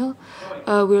to Daniel,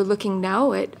 we're looking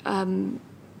now at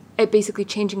basically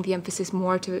changing the emphasis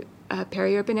more to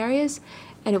peri-urban areas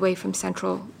and away from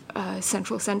central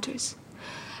centers.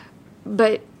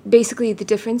 But basically, the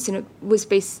difference in it was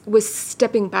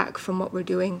stepping back from what we're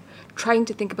doing, trying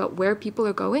to think about where people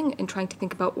are going, and trying to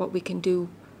think about what we can do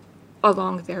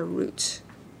along their route.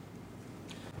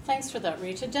 Thanks for that,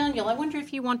 Rita. Daniel, I wonder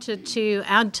if you wanted to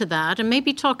add to that and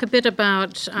maybe talk a bit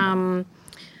about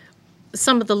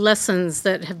some of the lessons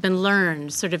that have been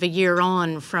learned sort of a year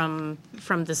on from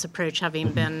this approach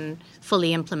having been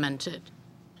fully implemented.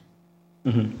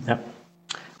 Mm-hmm.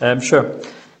 Yeah, sure.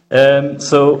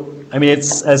 So, I mean,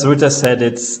 it's, as Ruta said,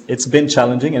 it's been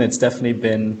challenging, and it's definitely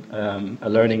been a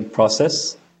learning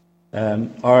process.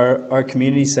 Our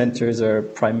community centers are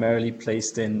primarily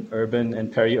placed in urban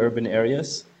and peri-urban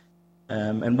areas.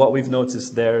 And what we've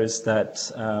noticed there is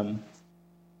that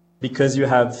because you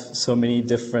have so many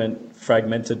different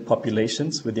fragmented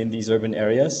populations within these urban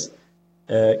areas,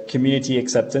 community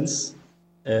acceptance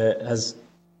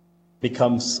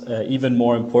becomes even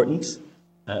more important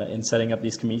in setting up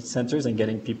these community centers and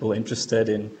getting people interested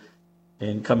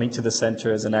in coming to the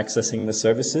centers and accessing the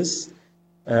services.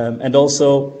 And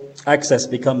also, access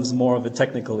becomes more of a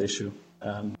technical issue.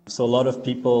 So a lot of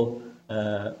people,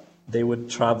 they would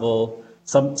travel.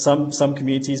 Some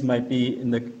communities might be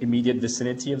in the immediate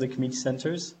vicinity of the community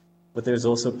centers, but there's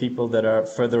also people that are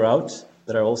further out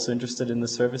that are also interested in the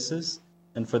services.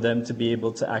 And for them to be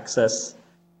able to access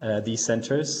these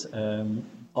centers,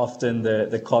 often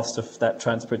the cost of that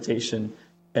transportation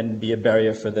can be a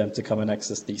barrier for them to come and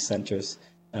access these centers.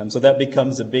 So that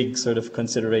becomes a big sort of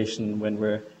consideration when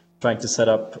we're trying to set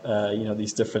up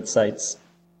these different sites.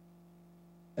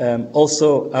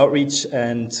 Also, outreach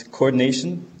and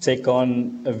coordination take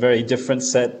on a very different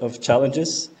set of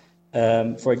challenges.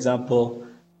 For example,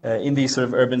 in these sort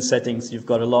of urban settings, you've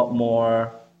got a lot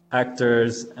more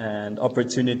actors and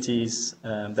opportunities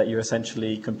that you're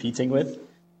essentially competing with.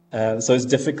 So it's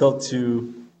difficult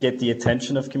to get the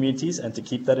attention of communities and to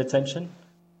keep that attention.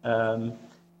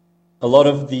 A lot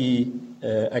of the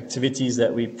activities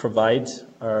that we provide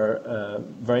are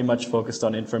very much focused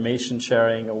on information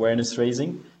sharing, awareness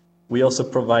raising. We also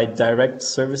provide direct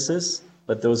services,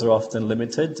 but those are often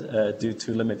limited due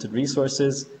to limited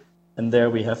resources. And there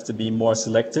we have to be more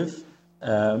selective.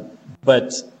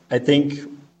 But I think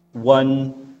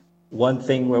one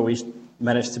thing where we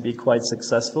managed to be quite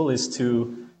successful is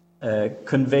to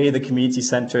convey the community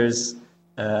centers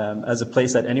as a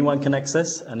place that anyone can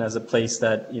access, and as a place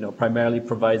that primarily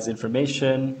provides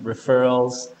information,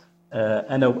 referrals,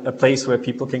 and a place where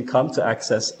people can come to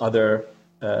access other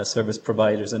service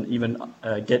providers and even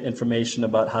get information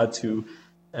about how to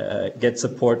get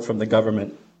support from the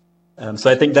government. So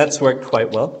I think that's worked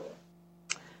quite well.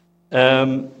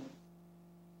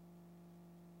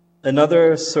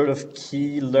 Another sort of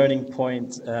key learning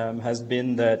point has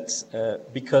been that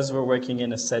because we're working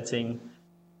in a setting,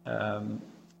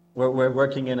 we're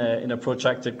working in a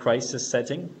protracted crisis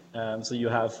setting. So you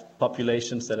have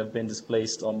populations that have been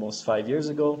displaced almost 5 years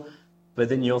ago, but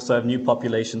then you also have new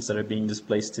populations that are being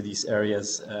displaced to these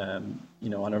areas, on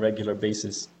a regular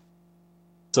basis.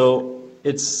 So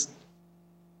it's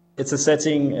a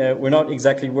setting. We're not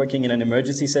exactly working in an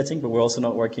emergency setting, but we're also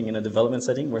not working in a development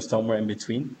setting. We're somewhere in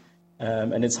between.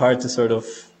 And it's hard to sort of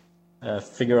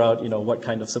figure out, what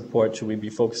kind of support should we be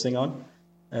focusing on.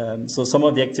 So some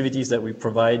of the activities that we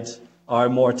provide are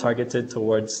more targeted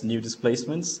towards new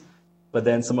displacements, but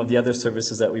then some of the other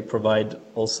services that we provide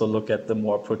also look at the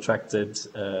more protracted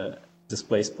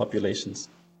displaced populations.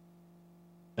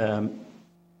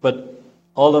 But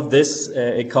all of this,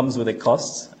 it comes with a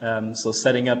cost. So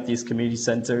setting up these community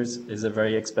centers is a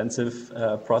very expensive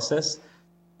process,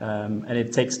 and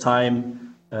it takes time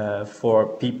for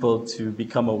people to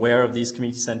become aware of these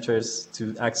community centers,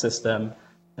 to access them.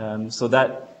 So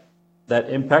that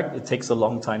impact, it takes a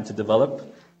long time to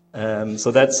develop.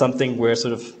 So that's something we're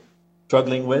sort of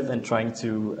struggling with and trying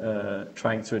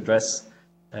to address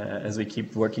as we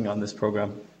keep working on this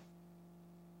program.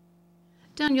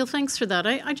 Daniel, thanks for that.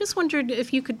 I just wondered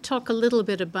if you could talk a little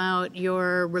bit about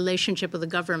your relationship with the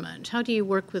government. How do you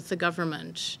work with the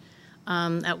government?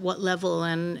 At what level?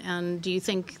 And do you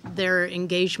think their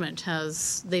engagement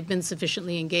they've been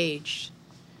sufficiently engaged,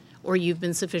 or you've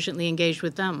been sufficiently engaged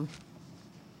with them?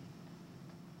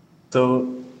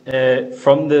 So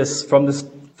from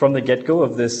the get-go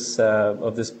of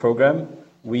this program,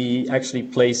 we actually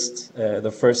placed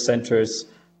the first centers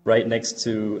right next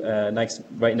to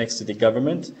the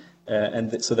government,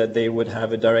 and so that they would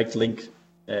have a direct link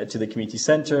to the community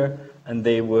center, and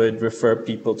they would refer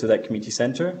people to that community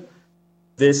center.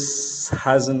 This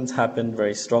hasn't happened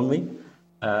very strongly.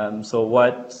 So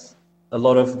a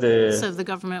lot of the... So the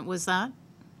government was that?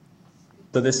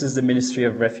 So this is the Ministry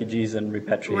of Refugees and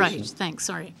Repatriation. Right, thanks,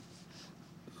 sorry.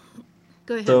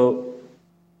 Go ahead. So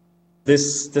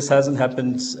this hasn't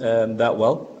happened that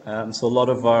well. So a lot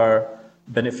of our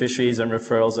beneficiaries and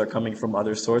referrals are coming from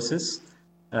other sources.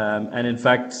 And in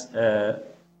fact,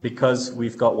 because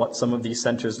we've got some of these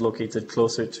centers located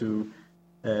closer to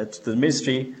the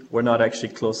ministry, we're not actually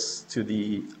close to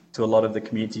a lot of the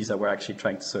communities that we're actually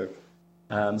trying to serve.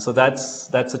 So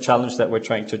that's a challenge that we're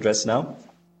trying to address now.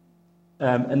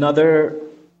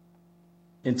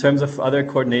 In terms of other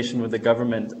coordination with the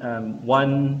government,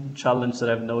 one challenge that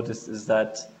I've noticed is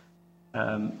that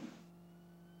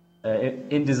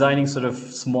in designing sort of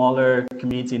smaller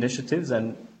community initiatives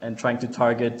and trying to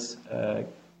target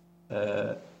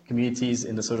communities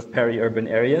in the sort of peri-urban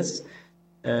areas,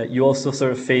 you also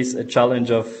sort of face a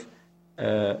challenge of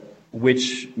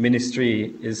which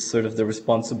ministry is sort of the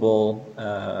responsible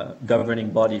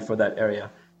governing body for that area.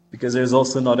 Because there's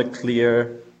also not a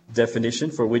clear definition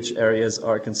for which areas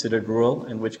are considered rural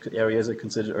and which areas are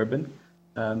considered urban.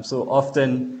 So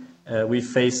often we've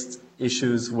faced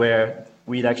issues where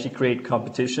we'd actually create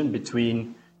competition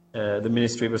between the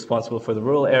ministry responsible for the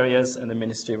rural areas and the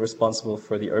ministry responsible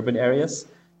for the urban areas,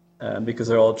 because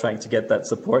they're all trying to get that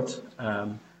support.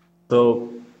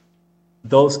 So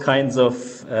those kinds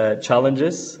of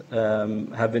challenges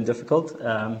have been difficult,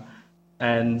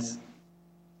 and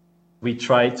we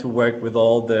try to work with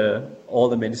all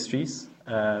the ministries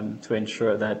to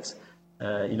ensure that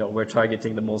we're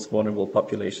targeting the most vulnerable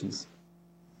populations.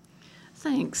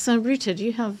 Thanks. Ruta, do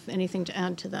you have anything to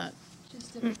add to that?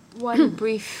 Just one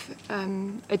brief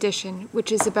addition,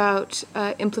 which is about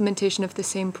implementation of the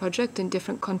same project in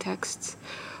different contexts,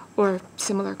 or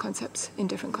similar concepts in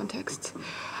different contexts.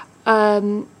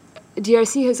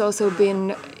 DRC has also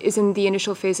is in the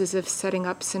initial phases of setting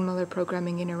up similar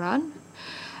programming in Iran.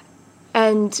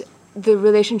 And the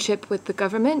relationship with the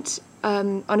government,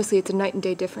 honestly, it's a night and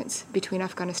day difference between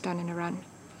Afghanistan and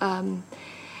Iran.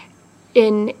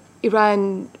 In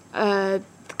Iran, the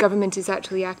government is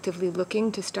actually actively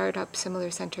looking to start up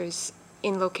similar centers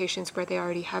in locations where they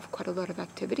already have quite a lot of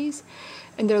activities.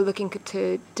 And they're looking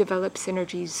to develop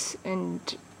synergies,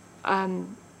 and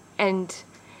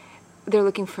they're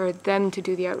looking for them to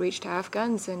do the outreach to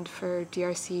Afghans and for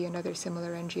DRC and other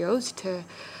similar NGOs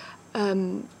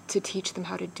to teach them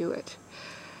how to do it.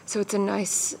 So it's a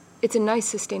nice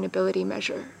sustainability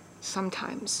measure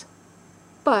sometimes,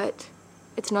 but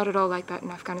it's not at all like that in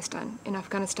Afghanistan. In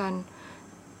Afghanistan,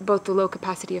 both the low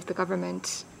capacity of the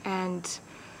government and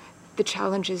the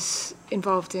challenges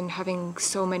involved in having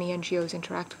so many NGOs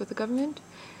interact with the government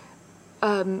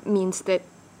means that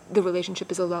the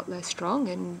relationship is a lot less strong,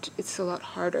 and it's a lot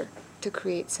harder to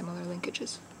create similar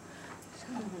linkages.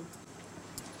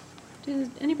 Does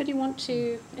anybody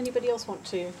else want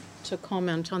to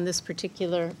comment on this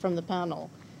particular from the panel?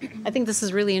 I think this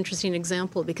is a really interesting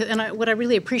example what I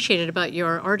really appreciated about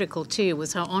your article too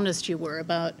was how honest you were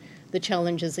about the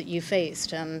challenges that you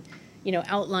faced, and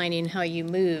outlining how you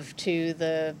moved to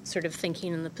the sort of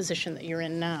thinking and the position that you're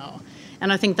in now.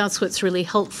 And I think that's what's really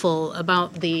helpful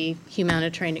about the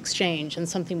humanitarian exchange, and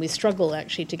something we struggle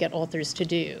actually to get authors to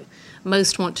do.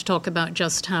 Most want to talk about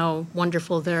just how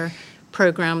wonderful their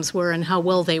programs were and how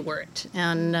well they worked,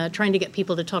 and trying to get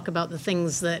people to talk about the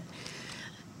things that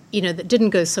that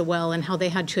didn't go so well and how they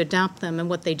had to adapt them, and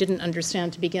what they didn't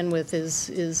understand to begin with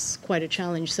is quite a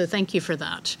challenge. So thank you for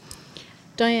that.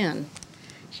 Diane.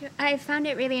 Sure. I found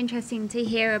it really interesting to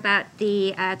hear about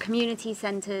the community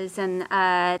centres and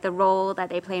the role that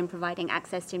they play in providing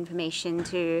access to information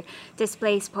to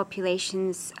displaced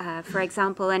populations, for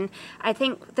example. And I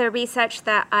think the research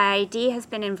that IIED has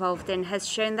been involved in has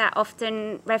shown that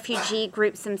often refugee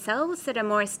groups themselves that are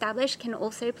more established can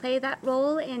also play that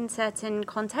role in certain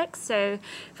contexts. So,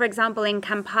 for example, in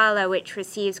Kampala, which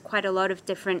receives quite a lot of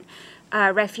different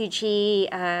refugee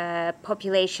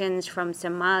populations from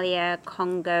Somalia,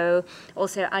 Congo,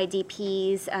 also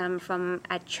IDPs from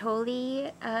Acholi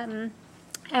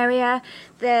area.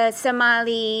 The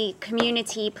Somali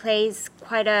community plays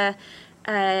quite a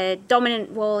dominant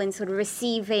role in sort of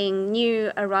receiving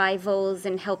new arrivals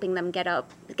and helping them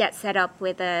get set up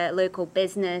with a local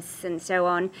business and so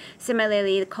on.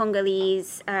 Similarly, the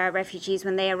Congolese refugees,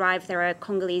 when they arrive, there are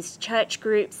Congolese church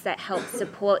groups that help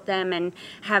support them and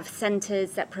have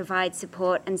centres that provide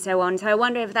support and so on. So I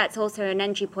wonder if that's also an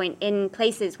entry point in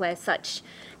places where such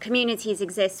communities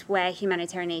exist, where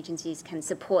humanitarian agencies can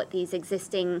support these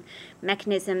existing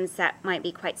mechanisms that might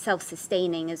be quite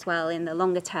self-sustaining as well in the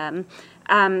longer term.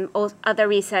 Other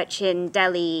research in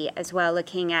Delhi as well,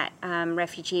 looking at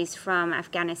refugees from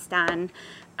Afghanistan,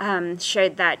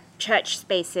 showed that church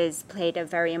spaces played a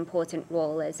very important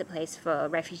role as a place for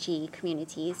refugee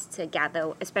communities to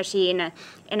gather, especially in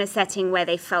a setting where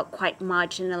they felt quite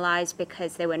marginalized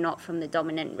because they were not from the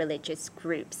dominant religious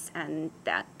groups, and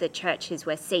that the churches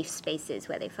were safe spaces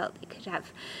where they felt they could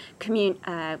have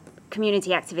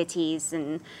community activities,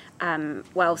 and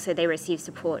so they received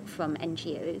support from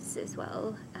NGOs as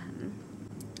well.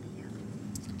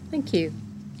 Thank you.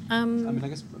 I mean, I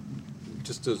guess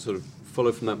just to sort of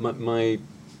follow from that,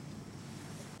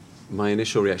 my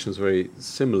initial reaction was very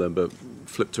similar, but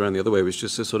flipped around the other way, was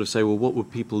just to sort of say, well, what were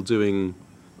people doing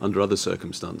under other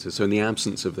circumstances? So in the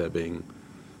absence of there being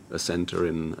a centre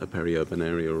in a peri-urban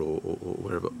area or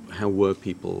wherever, how were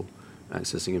people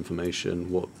accessing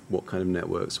information? What kind of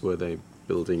networks were they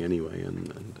building anyway?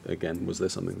 And again, was there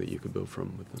something that you could build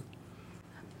from with that?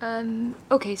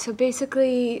 Okay, so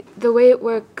basically the way it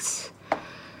works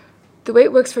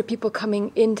for people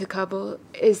coming into Kabul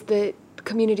is that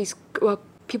communities,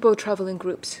 people travel in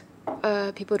groups.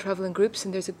 And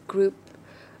there's a group,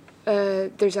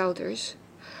 there's elders.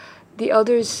 The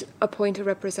elders appoint a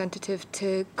representative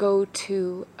to go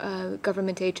to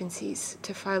government agencies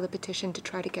to file a petition to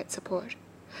try to get support.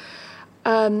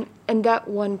 And that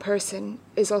one person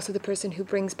is also the person who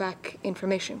brings back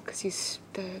information, because he's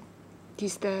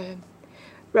the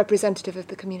representative of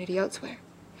the community elsewhere.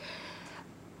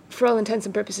 For all intents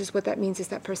and purposes, what that means is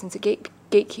that person's a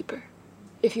gatekeeper.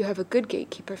 If you have a good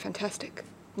gatekeeper, fantastic,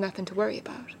 nothing to worry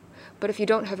about. But if you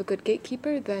don't have a good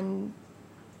gatekeeper, then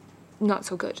not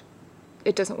so good.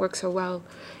 It doesn't work so well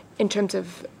in terms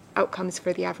of outcomes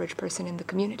for the average person in the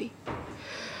community.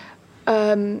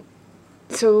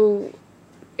 So,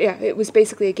 yeah, it was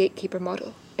basically a gatekeeper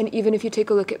model. And even if you take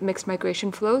a look at mixed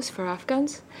migration flows for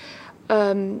Afghans,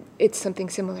 it's something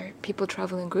similar. People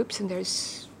travel in groups, and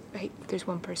there's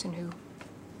one person who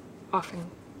often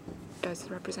does the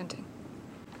representing.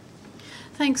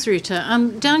 Thanks, Ruta.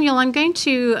 Daniel, I'm going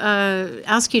to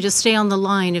ask you to stay on the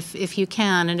line if you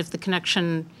can, and if the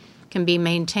connection can be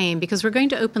maintained, because we're going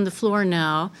to open the floor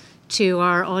now to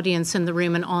our audience in the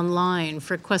room and online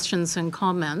for questions and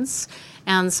comments,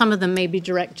 and some of them may be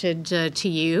directed to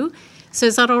you. So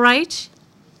is that all right?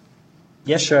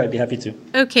 Yes, sure, I'd be happy to.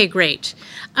 Okay, great.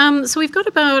 So we've got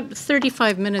about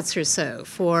 35 minutes or so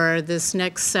for this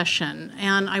next session,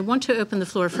 and I want to open the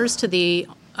floor first to the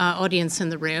audience in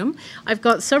the room. I've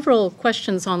got several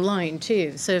questions online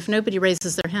too, so if nobody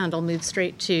raises their hand, I'll move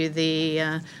straight to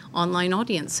the online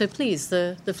audience. So please,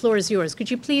 the floor is yours. Could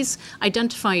you please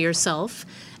identify yourself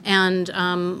and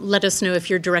let us know if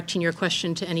you're directing your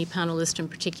question to any panelist in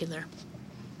particular.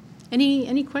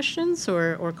 Any questions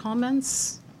or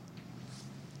comments?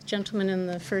 Gentleman in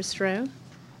the first row.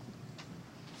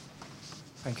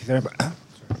 Thank you very much.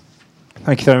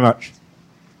 Thank you very much.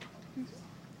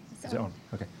 Is it on?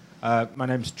 Okay. My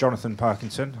name's Jonathan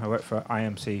Parkinson. I work for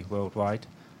IMC Worldwide.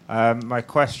 My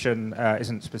question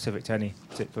isn't specific to any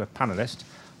particular panelist,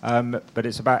 but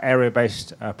it's about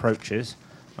area-based approaches.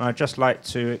 And I'd just like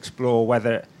to explore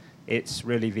whether it's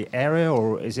really the area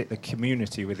or is it the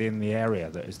community within the area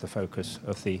that is the focus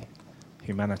of the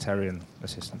humanitarian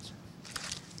assistance.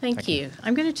 Thank you.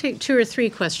 I'm going to take 2 or 3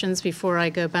 questions before I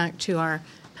go back to our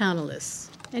panelists.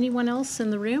 Anyone else in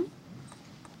the room?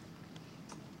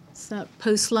 It's that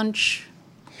post-lunch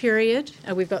period.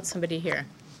 Oh, we've got somebody here.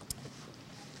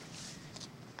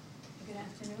 Good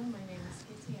afternoon. My name is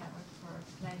Kitty. I work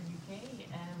for Plan UK.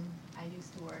 I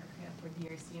used to work for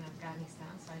DRC in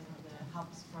Afghanistan, so I know the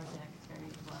HUBS project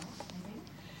very well, I think.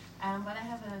 But I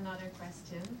have another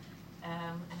question,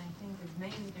 and I think it's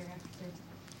mainly directed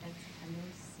at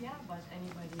Alicia, but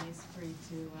anybody is free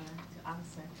to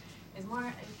answer. It's more,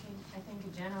 I think,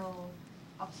 a general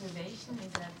observation is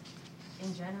that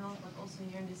in general, but also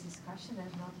here in this discussion,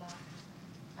 there's not a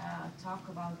lot talk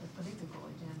about the political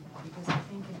agenda, because I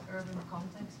think in urban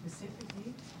context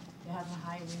specifically, you have a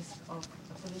high risk of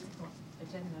a political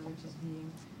agenda which is being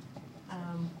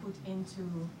put into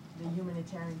the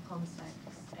humanitarian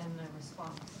context and the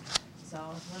response. So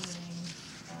I was wondering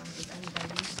if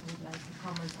anybody would like to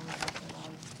comment on that,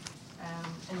 about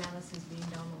analysis being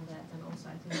done on that, and also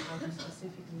I think how to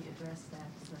specifically address that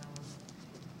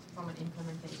from an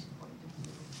implementation point of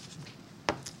view.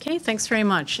 Okay, thanks very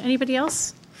much. Anybody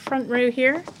else? Front row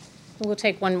here. We'll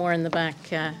take one more in the back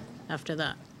after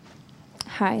that.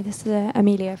 Hi, this is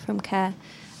Amelia from CARE.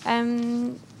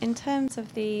 In terms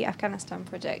of the Afghanistan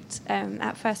project,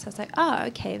 at first I was like,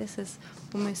 okay, this is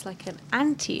almost like an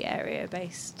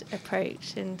anti-area-based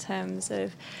approach in terms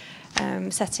of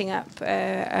setting up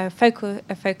a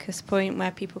focus point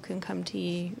where people can come to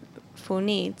you for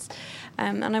needs.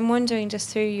 And I'm wondering, just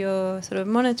through your sort of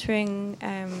monitoring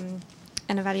and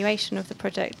evaluation of the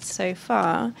project so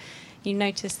far, you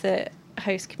noticed that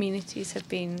host communities have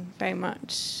been very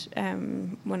much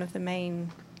one of the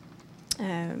main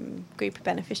group of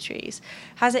beneficiaries.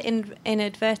 Has it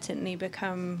inadvertently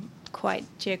become quite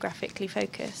geographically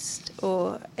focused,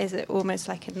 or is it almost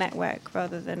like a network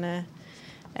rather than a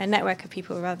network of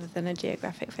people rather than a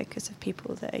geographic focus of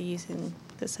people that are using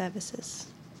the services?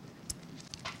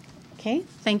 Okay,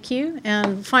 thank you.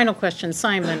 And final question,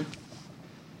 Simon.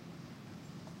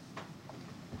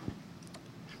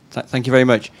 Thank you very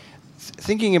much.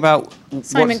 Thinking about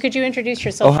Simon, could you introduce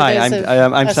yourself? Oh, hi,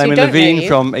 I'm Simon Levine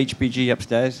from HBG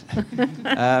upstairs.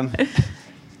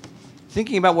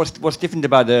 Thinking about what's different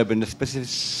about urban, the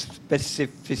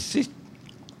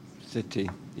specificity,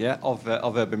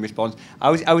 of urban response.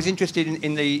 I was interested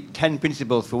in the 10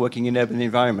 principles for working in urban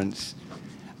environments,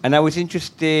 and I was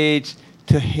interested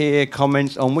to hear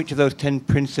comments on which of those 10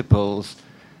 principles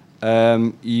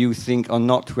you think are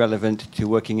not relevant to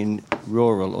working in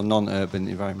rural or non-urban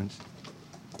environments.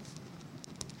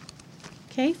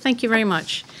 Okay, thank you very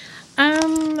much.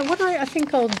 What I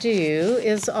think I'll do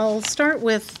is I'll start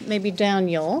with maybe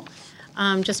Daniel,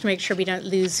 just to make sure we don't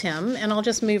lose him, and I'll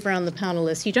just move around the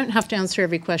panelists. You don't have to answer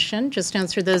every question, just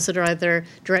answer those that are either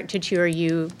directed to you or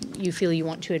you feel you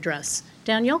want to address.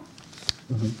 Daniel?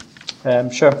 Mm-hmm.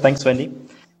 Sure, thanks, Wendy.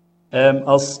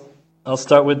 I'll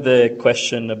start with the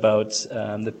question about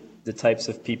the types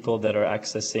of people that are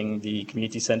accessing the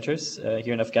community centers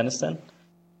here in Afghanistan.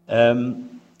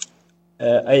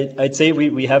 I'd say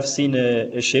we have seen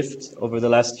a shift over the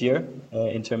last year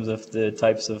in terms of the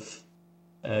types of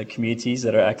communities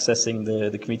that are accessing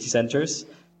the community centers,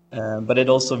 but it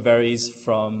also varies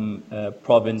from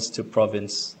province to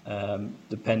province,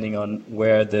 depending on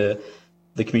where the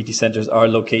community centers are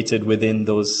located within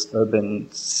those urban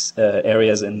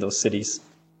areas in those cities.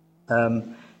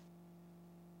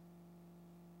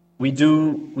 We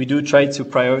do try to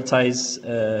prioritize,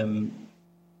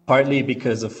 partly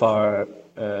because of our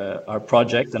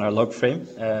project and our log frame.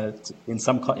 In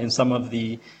some of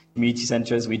the community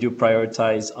centers, we do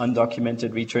prioritize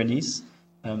undocumented returnees.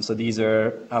 So these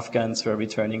are Afghans who are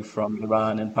returning from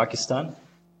Iran and Pakistan.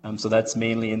 So that's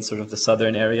mainly in sort of the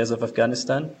southern areas of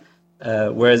Afghanistan.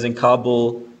 Whereas in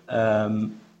Kabul,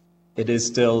 it is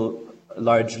still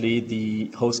largely the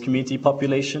host community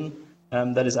population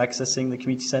that is accessing the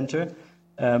community center.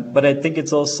 But I think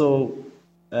it's also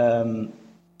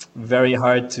very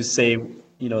hard to say,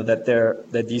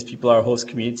 that these people are host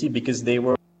community, because they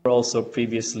were also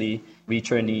previously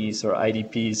returnees or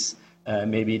IDPs,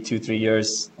 maybe 2-3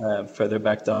 years further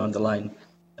back down the line.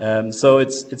 So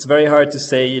it's very hard to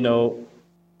say,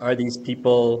 are these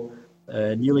people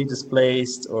newly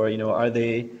displaced, or are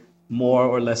they more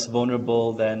or less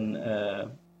vulnerable than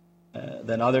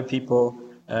other people?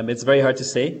 It's very hard to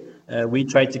say. We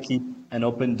try to keep an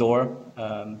open door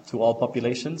to all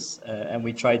populations, and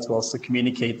we try to also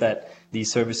communicate that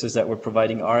these services that we're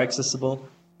providing are accessible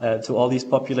to all these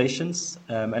populations.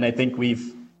 And I think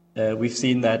we've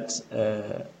seen that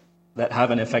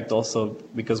have an effect also,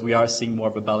 because we are seeing more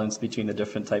of a balance between the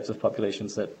different types of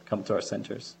populations that come to our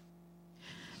centers.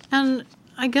 And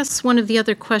I guess one of the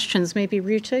other questions, maybe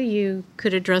Ruta, you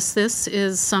could address this,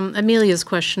 is Amelia's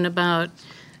question about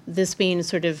this being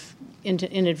sort of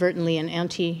inadvertently an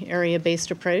anti-area-based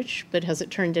approach, but has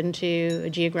it turned into a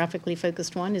geographically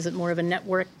focused one? Is it more of a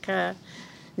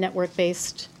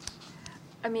network-based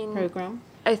program?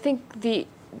 I think the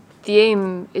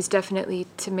aim is definitely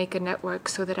to make a network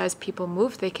so that as people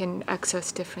move, they can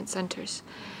access different centers.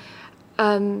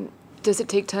 Does it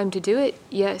take time to do it?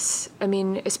 Yes.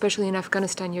 Especially in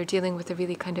Afghanistan, you're dealing with a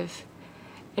really kind of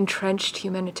entrenched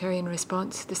humanitarian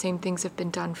response. The same things have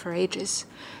been done for ages.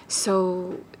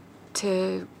 So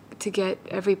to get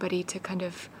everybody to kind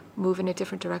of move in a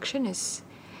different direction is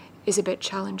a bit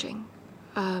challenging.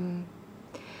 So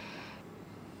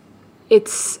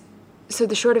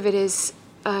the short of it is,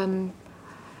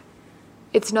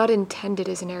 it's not intended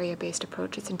as an area-based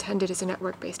approach. It's intended as a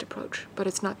network-based approach, but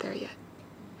it's not there yet.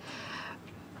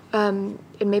 And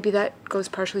maybe that goes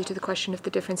partially to the question of the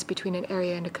difference between an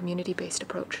area and a community-based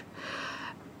approach.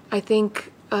 I think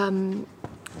an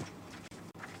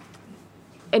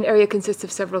area consists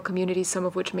of several communities, some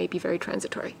of which may be very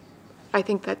transitory. I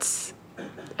think that's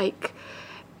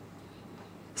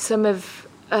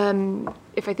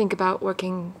if I think about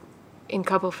working in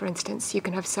Kabul, for instance, you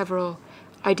can have several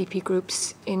IDP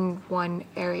groups in one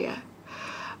area.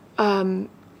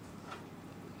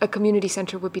 A community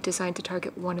center would be designed to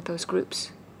target one of those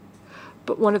groups.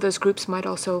 But one of those groups might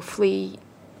also flee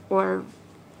or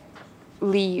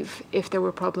leave if there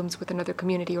were problems with another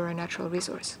community or a natural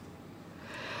resource.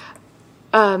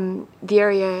 The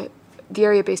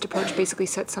area-based approach basically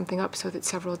sets something up so that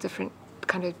several different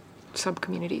kind of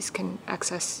sub-communities can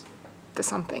access the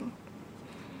something,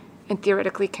 and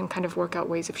theoretically can kind of work out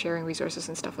ways of sharing resources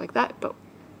and stuff like that, but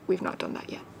we've not done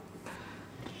that yet.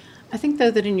 I think,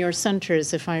 though, that in your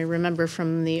centers, if I remember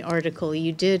from the article,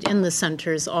 you did in the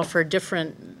centers offer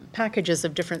different packages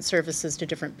of different services to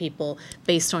different people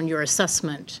based on your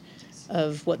assessment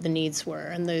of what the needs were.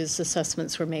 And those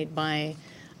assessments were made by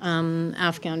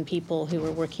Afghan people who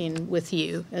were working with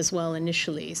you as well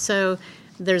initially. So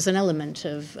there's an element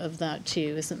of that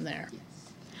too, isn't there?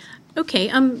 Okay,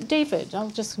 David, I'll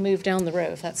just move down the row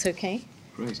if that's okay.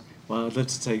 Great. Well, I'd love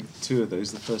to take two of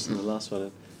those, the first and the last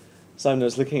one. Simon, I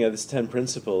was looking at these 10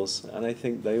 principles, and I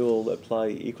think they all apply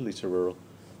equally to rural.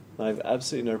 I have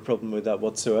absolutely no problem with that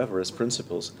whatsoever as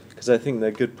principles, because I think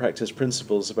they're good practice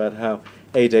principles about how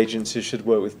aid agencies should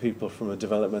work with people from a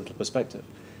developmental perspective.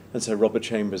 And so Robert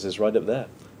Chambers is right up there,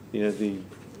 you know,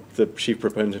 the chief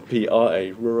proponent of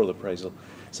PRA, rural appraisal.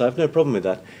 So I have no problem with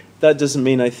that. That doesn't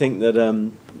mean I think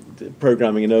that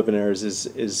programming in urban areas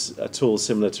is at all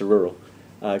similar to rural.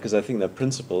 Because I think they're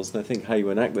principles, and I think how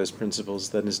you enact those principles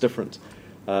then is different.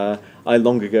 I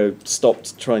long ago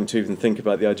stopped trying to even think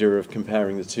about the idea of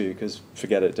comparing the two, because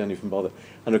forget it, don't even bother.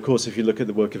 And of course, if you look at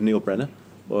the work of Neil Brenner,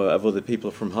 or of other people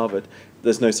from Harvard,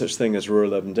 there's no such thing as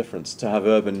rural-urban difference. To have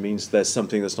urban means there's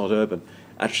something that's not urban.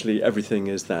 Actually, everything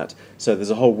is that. So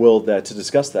there's a whole world there to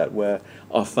discuss that, where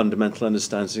our fundamental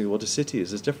understanding of what a city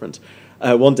is different.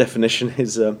 One definition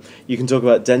is you can talk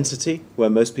about density,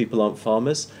 where most people aren't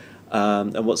farmers.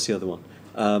 And what's the other one?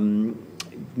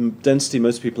 Density,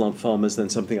 most people aren't farmers, then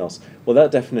something else. Well,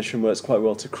 that definition works quite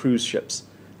well to cruise ships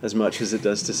as much as it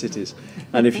does to cities.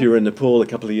 And if you were in Nepal a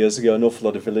couple of years ago, an awful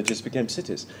lot of villages became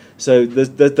cities. So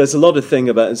there's a lot of thing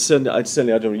about, and certainly I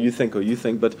don't know what you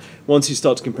think, but once you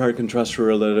start to compare and contrast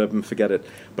rural and urban, forget it.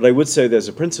 But I would say there's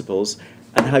a principles,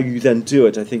 and how you then do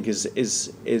it, I think,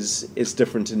 is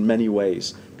different in many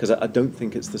ways, because I don't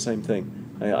think it's the same thing.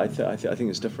 I think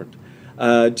it's different.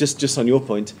 Just on your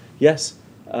point, yes.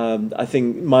 I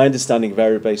think my understanding of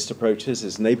area-based approaches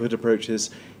is neighborhood approaches,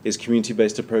 is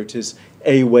community-based approaches,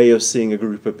 a way of seeing a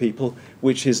group of people,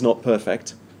 which is not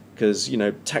perfect, because, you know,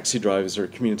 taxi drivers are a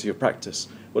community of practice,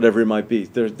 whatever it might be.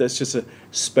 That's just a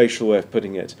spatial way of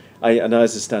putting it.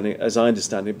 As I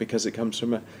understand it, because it comes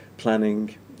from a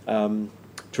planning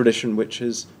tradition which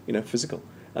is, you know, physical.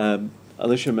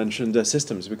 Alicia mentioned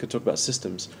systems. We could talk about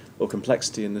systems or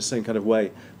complexity in the same kind of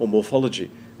way, or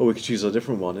morphology, or we could choose a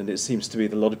different one. And it seems to be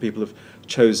that a lot of people have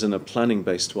chosen a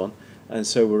planning-based one, and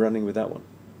so we're running with that one.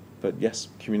 But yes,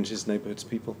 communities, neighborhoods,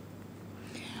 people.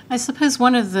 I suppose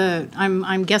one of the,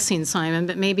 I'm guessing, Simon,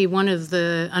 but maybe one of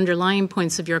the underlying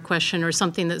points of your question, or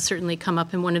something that's certainly come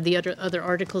up in one of the other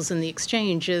articles in the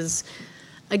exchange, is,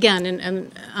 again,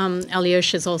 and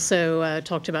Alyosha has also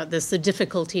talked about this, the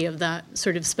difficulty of that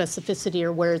sort of specificity,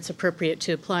 or where it's appropriate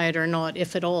to apply it or not,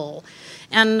 if at all.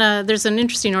 And there's an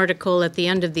interesting article at the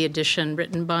end of the edition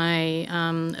written by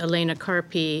Elena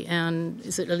Carpi, and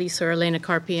is it Elisa or Elena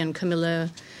Carpi and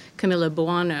Camilla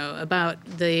Buono, about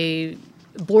the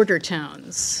border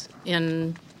towns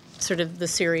in sort of the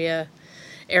Syria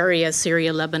area,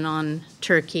 Syria, Lebanon,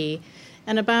 Turkey,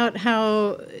 and about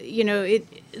how, you know,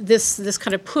 this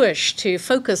kind of push to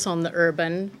focus on the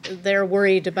urban, they're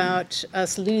worried about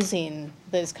us losing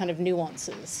those kind of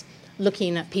nuances,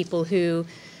 looking at people who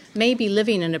may be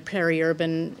living in a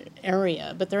peri-urban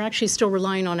area, but they're actually still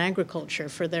relying on agriculture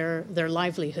for their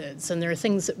livelihoods. And there are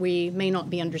things that we may not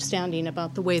be understanding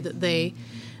about the way that they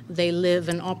live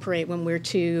and operate when we're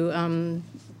too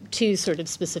sort of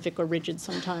specific or rigid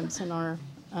sometimes in our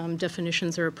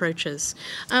definitions or approaches.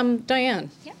 Diane.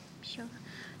 Yeah, sure.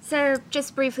 So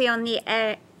just briefly on the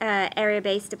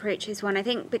area-based approaches one, I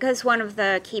think because one of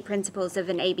the key principles of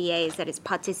an ABA is that it's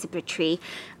participatory,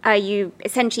 you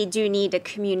essentially do need a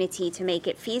community to make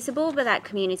it feasible, but that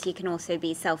community can also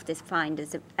be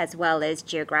self-defined as well as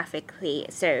geographically.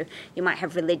 So you might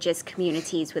have religious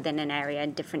communities within an area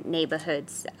and different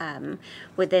neighborhoods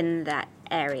within that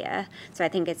area. So I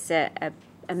think it's a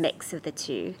mix of the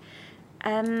two.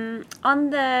 On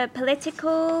the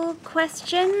political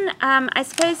question, I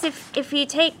suppose if you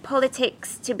take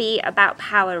politics to be about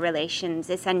power relations,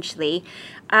 essentially,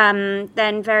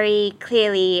 then very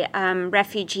clearly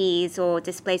refugees or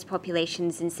displaced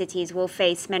populations in cities will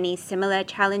face many similar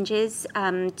challenges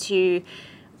to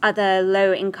other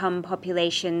low-income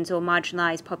populations or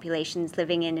marginalized populations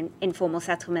living in informal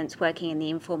settlements, working in the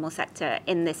informal sector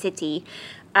in the city,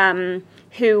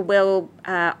 who will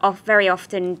very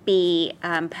often be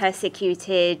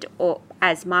persecuted or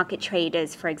as market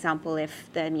traders, for example,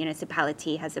 if the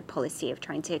municipality has a policy of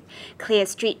trying to clear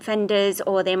street vendors,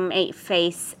 or they may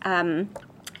face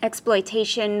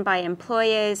exploitation by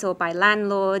employers or by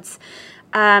landlords.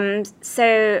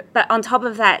 But on top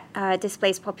of that,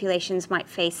 displaced populations might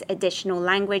face additional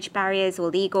language barriers or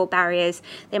legal barriers.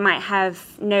 They might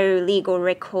have no legal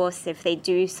recourse if they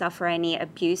do suffer any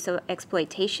abuse or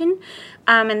exploitation.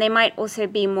 And they might also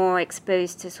be more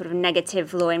exposed to sort of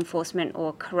negative law enforcement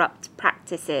or corrupt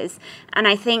practices. And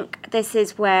I think this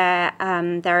is where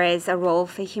there is a role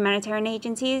for humanitarian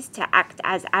agencies to act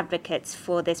as advocates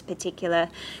for this particular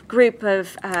group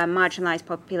of marginalized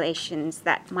populations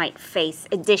that might face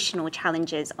additional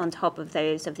challenges on top of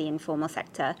those of the informal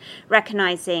sector,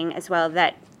 recognizing as well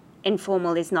that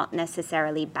informal is not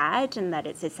necessarily bad and that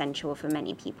it's essential for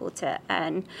many people to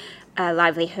earn a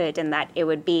livelihood, and that it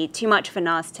would be too much of an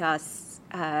ask to us,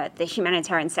 the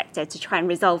humanitarian sector, to try and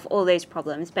resolve all those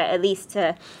problems, but at least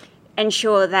to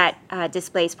ensure that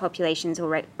displaced populations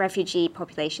or refugee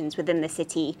populations within the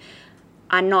city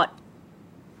are not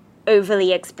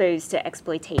overly exposed to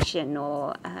exploitation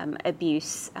or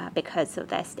abuse because of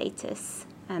their status,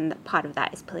 and part of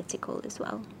that is political as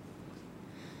well.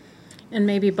 And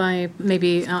maybe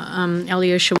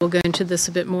Alyosha will go into this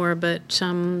a bit more, but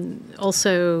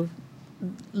also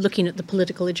looking at the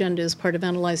political agenda as part of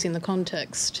analysing the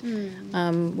context,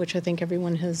 which I think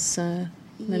everyone has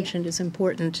mentioned is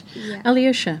important. Yeah.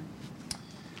 Alyosha.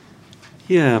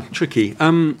 Yeah, tricky.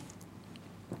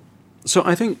 So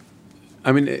I think,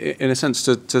 I mean, in a sense,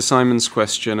 to Simon's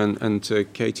question and to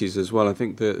Katie's as well, I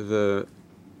think the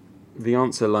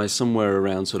answer lies somewhere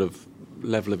around sort of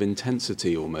level of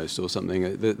intensity almost, or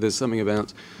something. There's something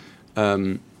about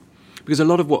because a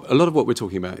lot of what we're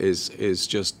talking about is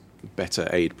just better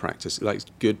aid practice, like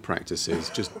good practices,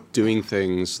 just doing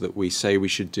things that we say we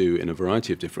should do in a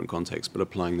variety of different contexts, but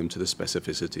applying them to the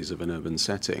specificities of an urban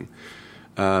setting,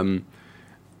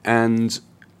 and.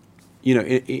 You know,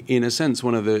 in a sense,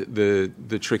 one of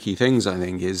the tricky things, I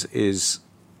think, is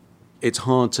it's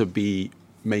hard to be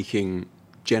making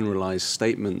generalized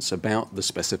statements about the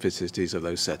specificities of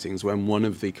those settings when one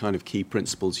of the kind of key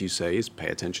principles you say is pay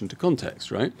attention to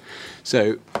context, right?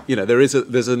 So, you know, there's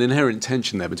an inherent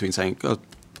tension there between saying, God,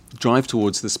 drive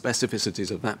towards the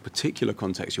specificities of that particular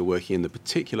context you're working in, the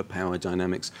particular power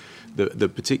dynamics, the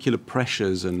particular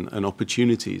pressures and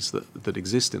opportunities that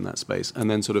exist in that space,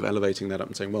 and then sort of elevating that up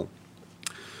and saying, well,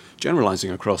 generalizing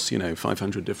across,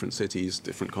 500 different cities,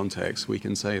 different contexts, we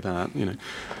can say that,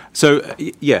 So,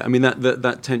 yeah, I mean,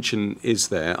 that tension is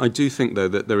there. I do think, though,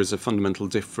 that there is a fundamental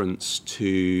difference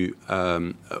to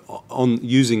on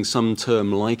using some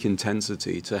term like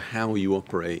intensity to how you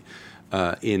operate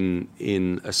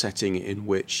in a setting in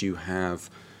which you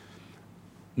have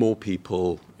more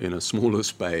people in a smaller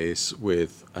space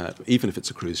with, even if it's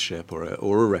a cruise ship or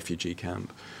a refugee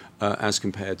camp, as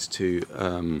compared to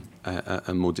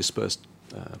a more dispersed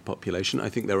population. I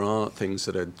think there are things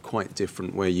that are quite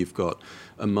different where you've got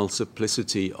a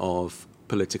multiplicity of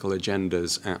political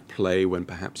agendas at play when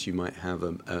perhaps you might have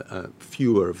a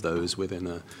fewer of those within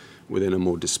a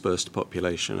more dispersed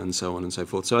population, and so on and so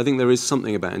forth. So I think there is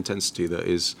something about intensity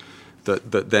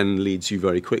that then leads you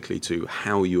very quickly to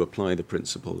how you apply the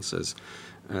principles,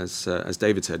 as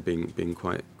David said, being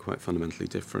quite fundamentally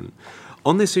different.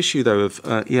 On this issue, though, of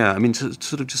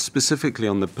sort of just specifically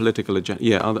on the political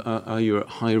agenda, are you at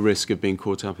high risk of being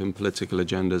caught up in political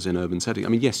agendas in urban settings? I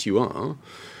mean, yes, you are,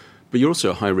 but you're also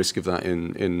at high risk of that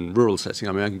in rural settings.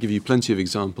 I mean, I can give you plenty of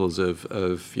examples of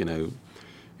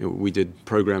we did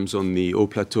programs on the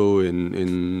Haut Plateau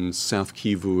in South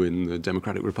Kivu in the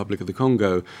Democratic Republic of the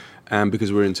Congo, and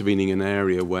because we're intervening in an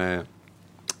area where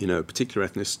particular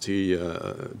ethnicity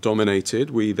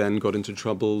dominated, we then got into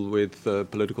trouble with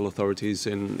political authorities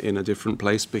in a different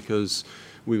place because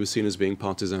we were seen as being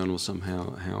partisan or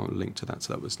somehow linked to that.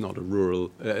 So that was not a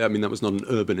rural, that was not an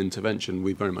urban intervention.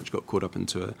 We very much got caught up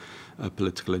into a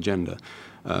political agenda.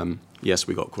 Yes,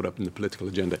 we got caught up in the political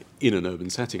agenda in an urban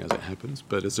setting, as it happens,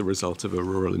 but as a result of a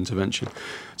rural intervention.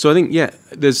 So I think,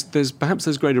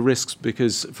 there's greater risks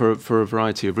because for a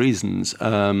variety of reasons.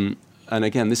 And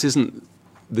again, this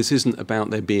isn't about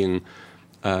there being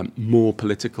more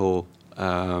political.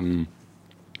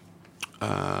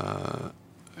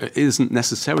 It isn't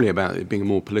necessarily about it being a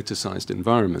more politicized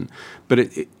environment, but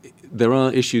there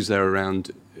are issues there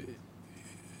around.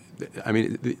 I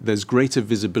mean, there's greater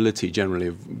visibility generally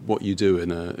of what you do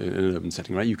in an urban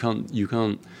setting, right? You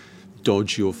can't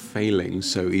dodge your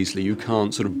failings so easily. You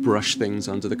can't sort of brush things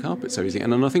under the carpet so easily.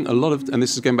 And I think a lot of, and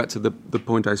this is going back to the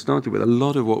point I started with, a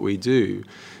lot of what we do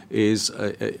is,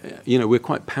 we're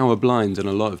quite power blind in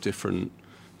a lot of different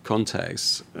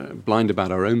contexts, blind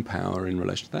about our own power in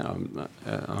relation to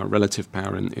that, our relative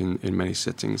power in many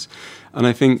settings. And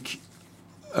I think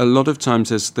a lot of times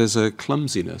there's a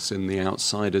clumsiness in the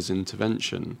outsider's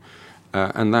intervention,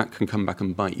 and that can come back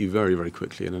and bite you very, very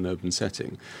quickly in an urban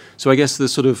setting. So I guess the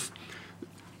sort of,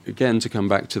 again, to come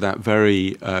back to that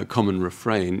very common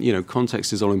refrain,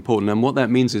 context is all important, and what that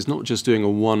means is not just doing a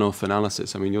one-off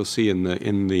analysis. I mean, you'll see in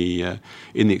the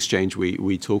exchange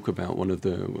we talk about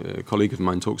a colleague of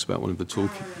mine talks about one of the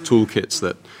toolkits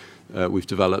that we've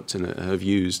developed and have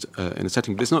used in a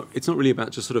setting. But it's not really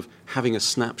about just sort of having a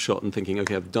snapshot and thinking,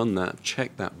 okay, I've done that,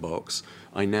 check that box.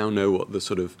 I now know what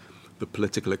the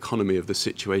political economy of the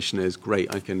situation is.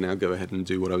 Great, I can now go ahead and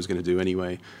do what I was going to do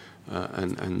anyway,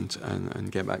 and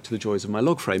get back to the joys of my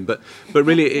log frame. But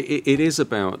really, it is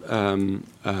about, and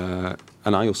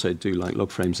I also do like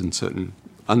log frames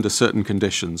under certain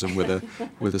conditions and with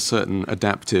a certain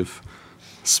adaptive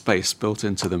space built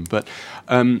into them.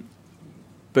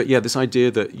 But yeah, this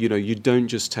idea that you don't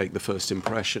just take the first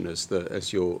impression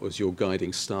as your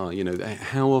guiding star.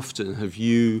 How often have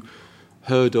you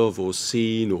heard of or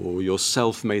seen or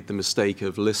yourself made the mistake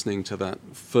of listening to that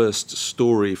first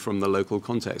story from the local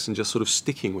context and just sort of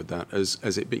sticking with that as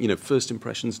it? First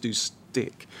impressions do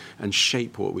stick and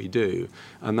shape what we do,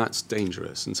 and that's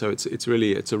dangerous. And so it's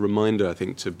a reminder, I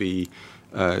think, to be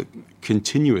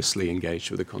continuously engaged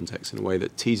with the context in a way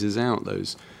that teases out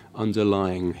those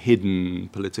underlying hidden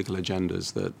political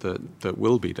agendas that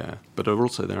will be there, but are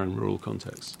also there in rural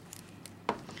contexts.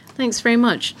 Thanks very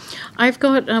much. We've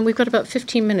got about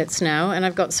 15 minutes now, and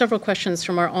I've got several questions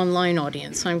from our online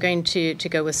audience, so I'm going to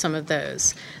go with some of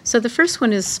those. So the first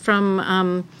one is from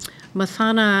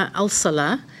Mathana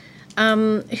Al-Salah,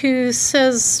 who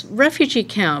says refugee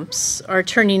camps are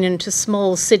turning into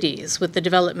small cities with the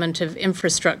development of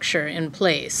infrastructure in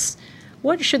place.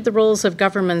 What should the roles of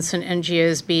governments and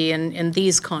NGOs be in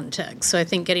these contexts? So I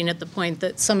think getting at the point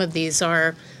that some of these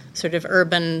are sort of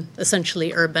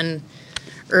essentially urban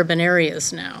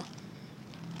areas now.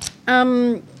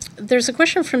 There's a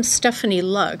question from Stephanie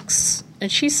Lux,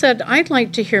 and she said, I'd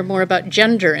like to hear more about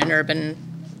gender in urban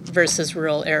versus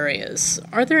rural areas.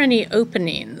 Are there any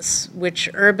openings which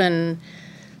urban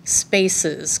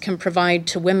spaces can provide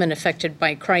to women affected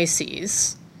by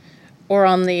crises? Or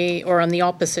on the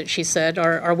opposite, she said,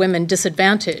 are women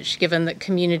disadvantaged given that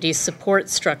community support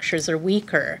structures are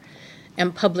weaker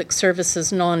and public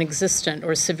services non-existent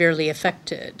or severely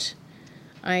affected?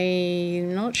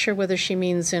 I'm not sure whether she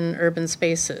means in urban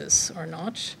spaces or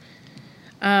not.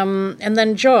 And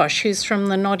then Josh, who's from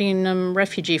the Nottingham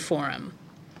Refugee Forum,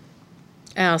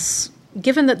 asks,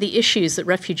 given that the issues that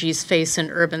refugees face in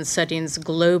urban settings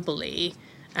globally,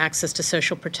 access to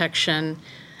social protection,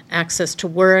 access to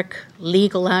work,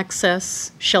 legal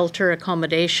access, shelter,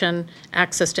 accommodation,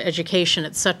 access to education,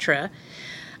 etc.,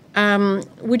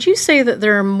 would you say that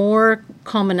there are more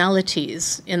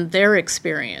commonalities in their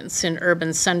experience in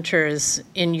urban centers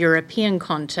in European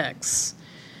contexts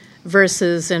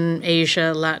versus in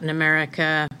Asia, Latin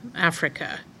America,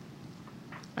 Africa?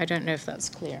 I don't know if that's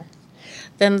clear.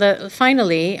 Then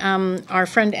finally, our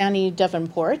friend Annie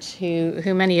Davenport,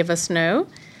 who many of us know,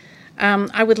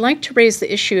 I would like to raise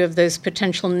the issue of those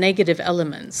potential negative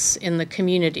elements in the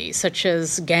community, such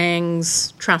as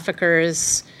gangs,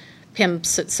 traffickers,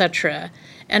 pimps, etc.,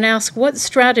 and ask what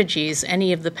strategies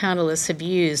any of the panelists have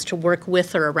used to work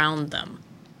with or around them.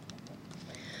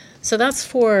 So that's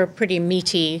 4 pretty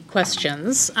meaty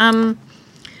questions.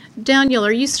 Daniel,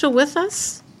 are you still with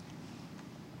us?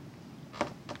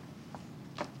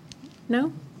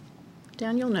 No?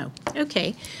 Daniel, no.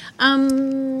 Okay.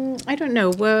 I don't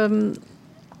know.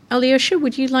 Alyosha,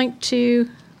 would you like to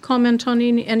comment on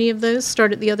any of those?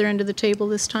 Start at the other end of the table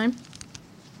this time.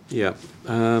 Yeah.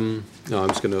 No, I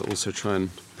was going to also try and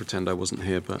pretend I wasn't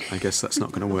here, but I guess that's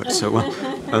not going to work so well.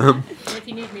 If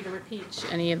you need me to repeat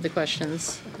any of the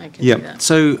questions, I can do that.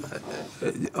 So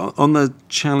on the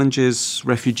challenges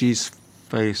refugees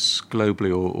face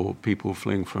globally or people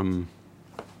fleeing from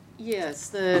Yes,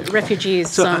 the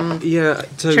refugees turning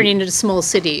into small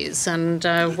cities, and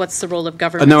what's the role of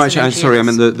government? No, actually, I'm sorry. I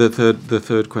meant the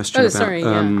third question about sorry,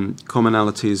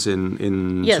 commonalities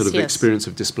in sort of experience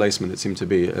of displacement. It seemed to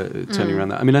be turning around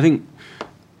that. I mean, I think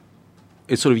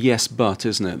it's sort of yes, but,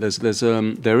 isn't it?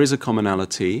 There is a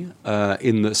commonality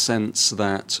in the sense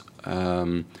that,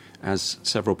 as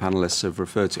several panelists have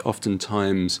referred to,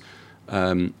 oftentimes,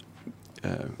 by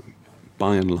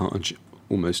and large,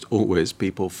 almost always,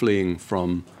 people fleeing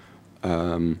from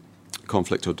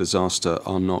conflict or disaster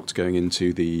are not going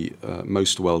into the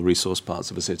most well-resourced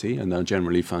parts of a city, and they're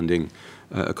generally finding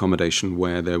accommodation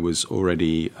where there was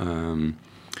already,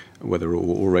 where there are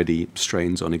already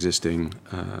strains on existing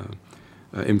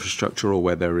infrastructure, or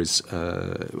where there is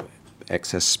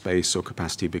excess space or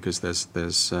capacity because there's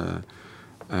these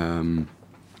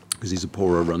are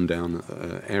poorer, rundown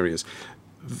areas.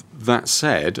 That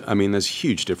said, I mean, there's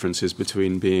huge differences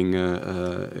between being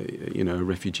a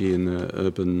refugee in the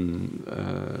urban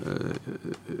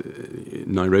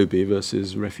Nairobi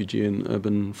versus refugee in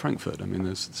urban Frankfurt. I mean,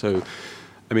 to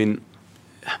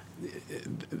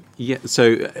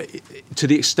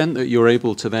the extent that you're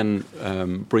able to then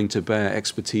bring to bear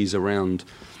expertise around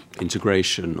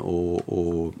integration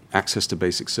or access to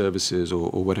basic services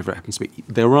or whatever it happens to be,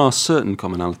 there are certain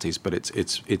commonalities, but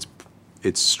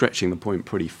it's stretching the point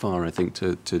pretty far, I think,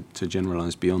 to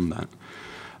generalise beyond that.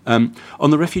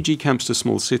 On the refugee camps to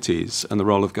small cities and the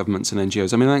role of governments and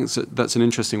NGOs, I mean, I think that's an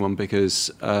interesting one because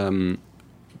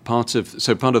part of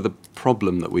the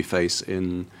problem that we face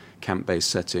in camp-based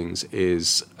settings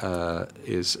is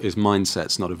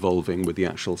mindsets not evolving with the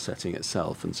actual setting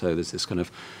itself, and so there's this kind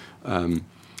of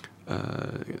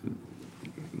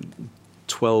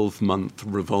 12-month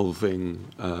revolving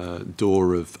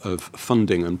door of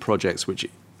funding and projects which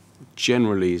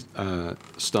generally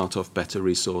start off better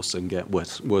resourced and get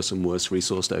worse and worse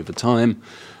resourced over time.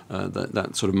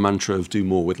 That sort of mantra of do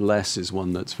more with less is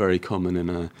one that's very common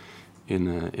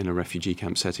in a refugee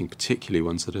camp setting, particularly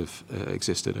ones that have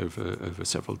existed over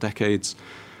several decades.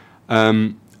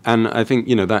 And I think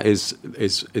that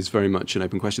is very much an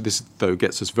open question. This, though,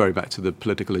 gets us very back to the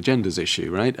political agendas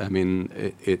issue, right? I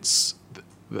mean, it's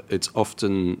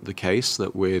often the case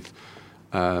that with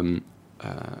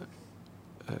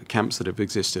camps that have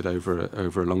existed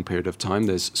over a long period of time,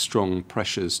 there's strong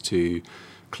pressures to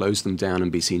close them down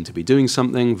and be seen to be doing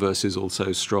something, versus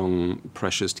also strong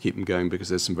pressures to keep them going because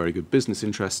there's some very good business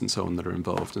interests and so on that are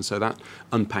involved. And so that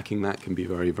unpacking that can be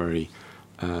very, very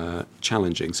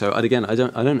challenging. So again, I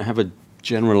don't have a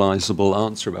generalizable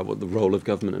answer about what the role of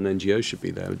government and NGOs should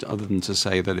be there, other than to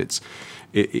say that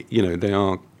they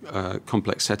are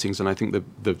complex settings, and I think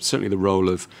certainly the role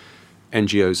of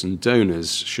NGOs and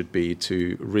donors should be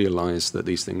to realise that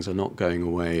these things are not going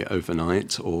away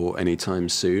overnight or anytime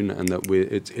soon, and that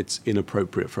it's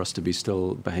inappropriate for us to be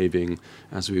still behaving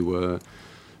as we were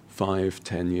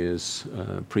 5-10 years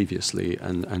previously,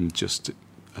 and just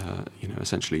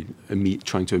essentially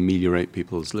trying to ameliorate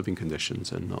people's living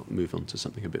conditions and not move on to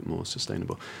something a bit more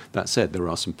sustainable. That said, there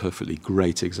are some perfectly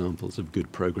great examples of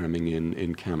good programming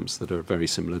in camps that are very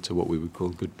similar to what we would call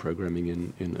good programming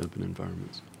in urban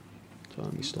environments. So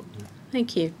let me stop there.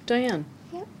 Thank you. Diane?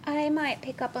 Yep. I might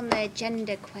pick up on the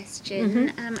gender question.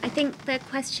 Mm-hmm. I think the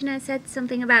questioner said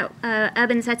something about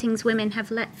urban settings, women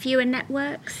have fewer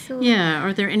networks. Yeah,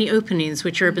 are there any openings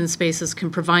which urban spaces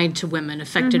can provide to women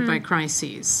affected by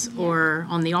crises? Yeah. Or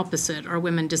on the opposite, are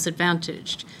women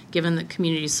disadvantaged given that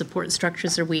community support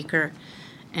structures are weaker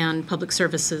and public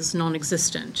services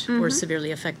non-existent or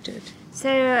severely affected? So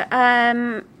I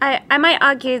might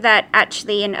argue that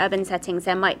actually in urban settings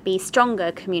there might be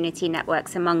stronger community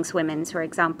networks amongst women, for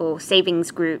example, savings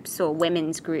groups or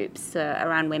women's groups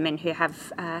around women who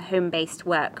have home-based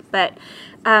work. But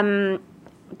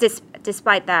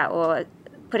despite that, or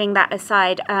putting that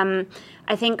aside,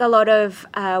 I think a lot of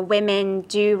women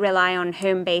do rely on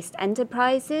home-based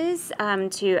enterprises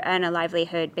to earn a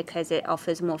livelihood because it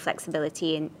offers more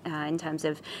flexibility in terms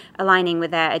of aligning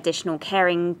with their additional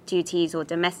caring duties or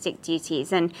domestic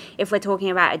duties. And if we're talking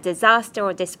about a disaster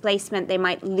or displacement, they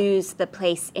might lose the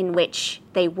place in which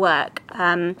they work,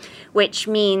 which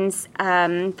means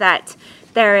that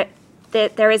there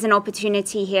is an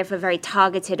opportunity here for very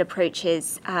targeted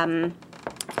approaches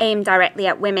aimed directly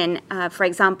at women, for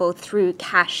example, through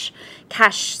cash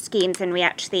schemes. And we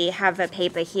actually have a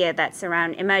paper here that's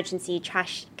around emergency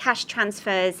cash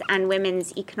transfers and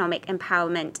women's economic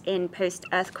empowerment in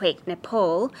post-earthquake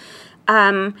Nepal,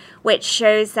 which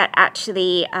shows that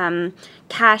actually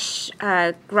cash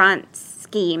grants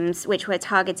schemes which were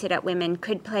targeted at women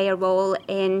could play a role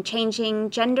in changing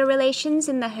gender relations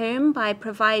in the home by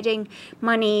providing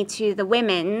money to the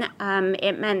women.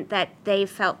 It meant that they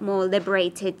felt more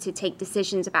liberated to take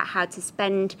decisions about how to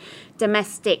spend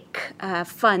domestic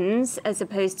funds, as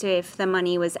opposed to if the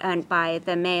money was earned by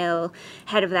the male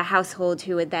head of the household,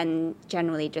 who would then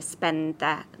generally just spend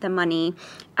the money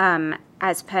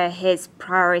as per his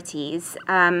priorities.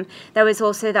 There was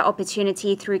also the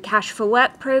opportunity through Cash for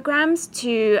Work programs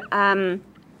to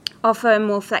offer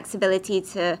more flexibility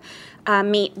to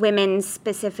meet women's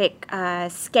specific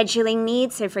scheduling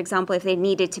needs. So, for example, if they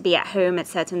needed to be at home at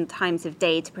certain times of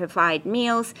day to provide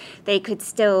meals, they could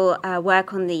still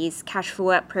work on these Cash for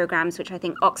Work programs, which I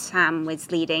think Oxfam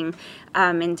was leading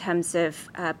in terms of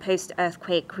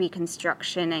post-earthquake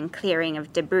reconstruction and clearing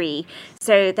of debris.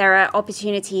 So there are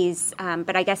opportunities,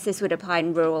 but I guess this would apply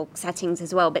in rural settings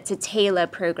as well, but to tailor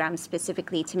programs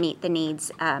specifically to meet the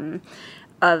needs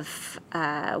of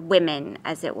women,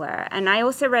 as it were. And I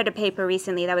also read a paper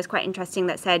recently that was quite interesting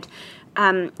that said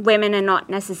women are not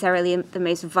necessarily the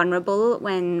most vulnerable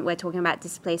when we're talking about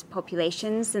displaced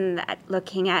populations, and that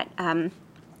looking at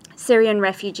Syrian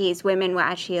refugees, women were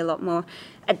actually a lot more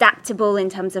adaptable in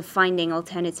terms of finding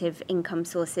alternative income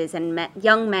sources, and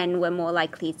young men were more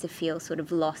likely to feel sort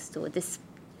of lost or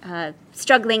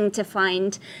struggling to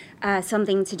find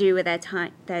something to do with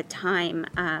their time.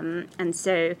 And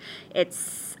so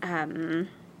it's,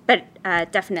 but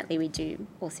definitely we do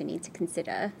also need to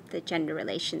consider the gender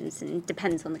relations, and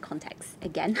depends on the context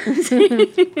again.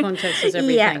 Context is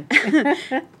everything.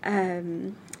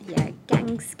 Yeah,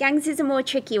 gangs is a more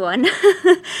tricky one.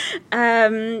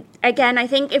 Again, I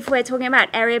think if we're talking about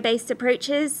area-based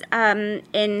approaches,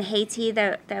 in Haiti,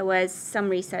 there was some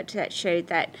research that showed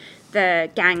that the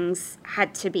gangs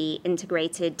had to be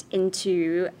integrated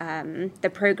into the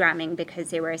programming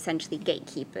because they were essentially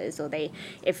gatekeepers, or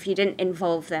if you didn't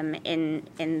involve them in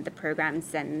the programs,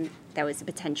 then there was a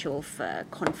potential for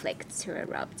conflict to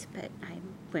erupt. But I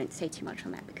won't say too much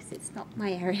on that because it's not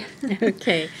my area.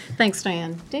 Okay, thanks,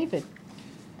 Diane. David.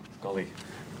 Golly.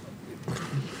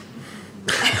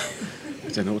 I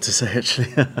don't know what to say,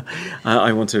 actually.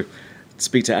 I want to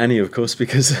speak to Annie, of course,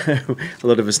 because a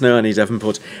lot of us know Annie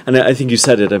Davenport. And I think you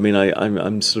said it. I mean,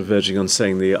 I'm sort of verging on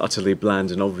saying the utterly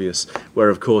bland and obvious, where,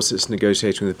 of course, it's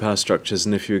negotiating with power structures.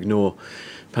 And if you ignore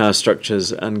power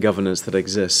structures and governance that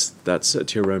exists, that's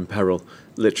at your own peril,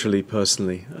 literally,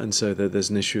 personally. And so there's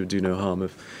an issue of do no harm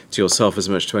to yourself as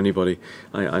much to anybody.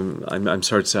 I'm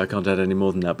sorry to say I can't add any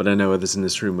more than that, but I know others in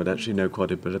this room would actually know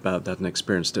quite a bit about that and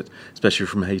experienced it, especially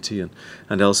from Haiti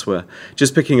and elsewhere.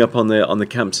 Just picking up on the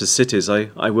camps as cities,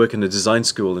 I work in a design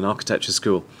school, an architecture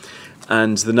school,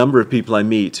 and the number of people I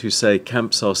meet who say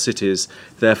camps are cities,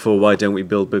 therefore why don't we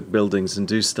build big buildings and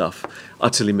do stuff,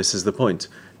 utterly misses the point.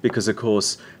 Because, of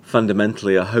course,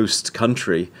 fundamentally a host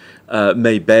country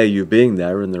may bear you being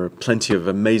there, and there are plenty of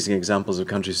amazing examples of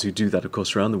countries who do that, of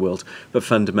course, around the world, but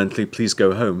fundamentally, please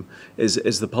go home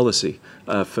is the policy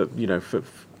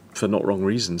for not wrong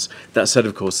reasons. That said,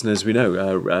 of course, and as we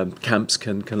know, camps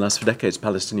can last for decades.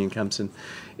 Palestinian camps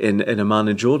in Amman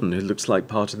and Jordan, it looks like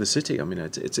part of the city. I mean,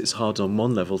 it's hard on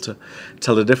one level to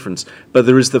tell the difference. But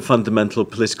there is the fundamental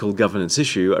political governance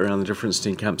issue around the difference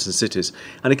between camps and cities.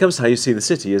 And it comes to how you see the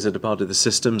city. Is it a part of the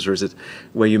systems, or is it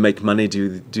where you make money,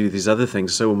 do these other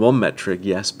things? So on one metric,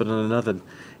 yes, but on another,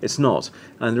 it's not.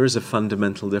 And there is a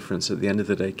fundamental difference. At the end of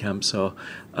the day, camps are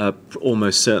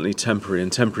almost certainly temporary,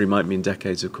 and temporary might mean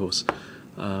decades, of course.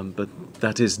 But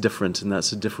that is different, and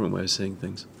that's a different way of seeing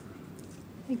things.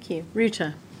 Thank you.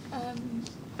 Ruta.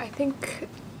 I think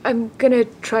I'm going to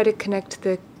try to connect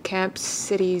the camps,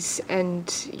 cities,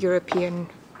 and European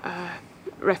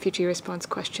refugee response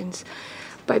questions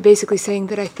by basically saying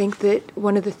that I think that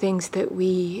one of the things that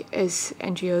we as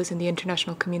NGOs and the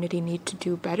international community need to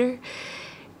do better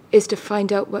is to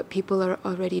find out what people are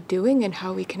already doing and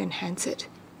how we can enhance it.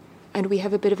 And we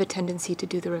have a bit of a tendency to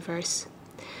do the reverse.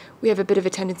 We have a bit of a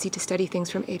tendency to study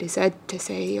things from A to Z, to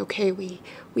say, okay,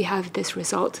 we have this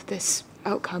result, this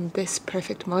outcome, this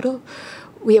perfect model.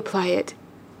 We apply it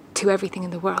to everything in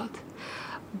the world.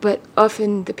 But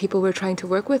often the people we're trying to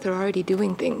work with are already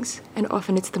doing things, and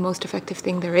often it's the most effective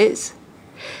thing there is.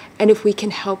 And if we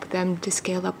can help them to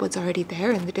scale up what's already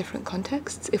there in the different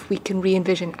contexts, if we can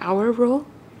re-envision our role,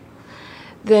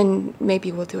 then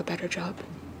maybe we'll do a better job.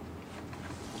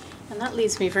 And that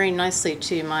leads me very nicely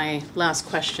to my last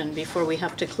question before we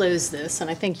have to close this. And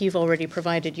I think you've already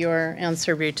provided your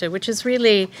answer, Ruta, which is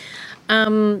really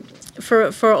for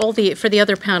the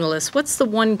other panelists. What's the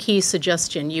one key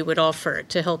suggestion you would offer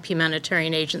to help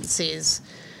humanitarian agencies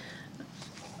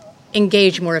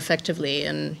engage more effectively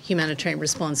in humanitarian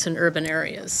response in urban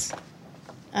areas?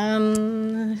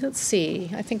 Let's see.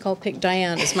 I think I'll pick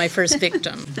Diane as my first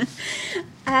victim.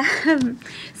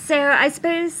 So I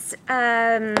suppose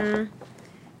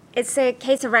it's a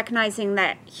case of recognizing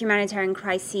that humanitarian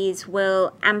crises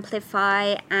will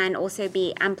amplify and also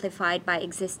be amplified by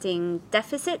existing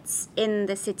deficits in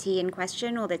the city in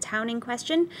question or the town in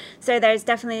question. So there's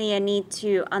definitely a need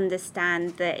to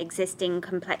understand the existing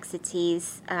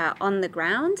complexities on the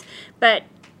ground. But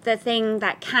the thing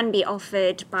that can be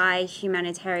offered by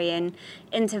humanitarian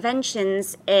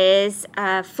interventions is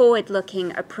a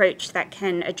forward-looking approach that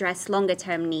can address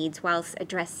longer-term needs whilst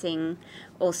addressing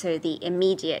also the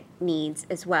immediate needs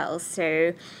as well.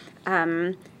 So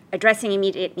addressing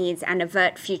immediate needs and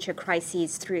avert future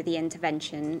crises through the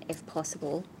intervention, if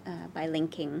possible, by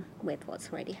linking with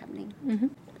what's already happening. Mm-hmm.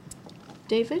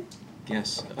 David?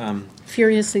 Yes.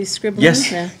 Furiously scribbling?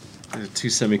 Yes. Yeah. There are 2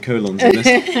 semicolons in this.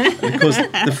 And of course,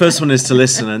 the first one is to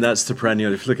listen, and that's the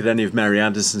perennial. If you look at any of Mary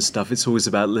Anderson's stuff, it's always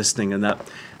about listening, and that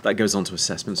goes on to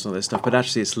assessments and all that stuff. But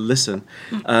actually, it's listen.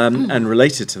 And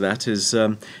related to that is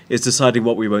deciding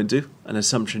what we won't do. An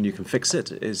assumption you can fix it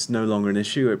is no longer an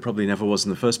issue. It probably never was in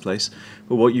the first place.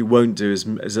 But what you won't do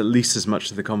is at least as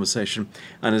much of the conversation.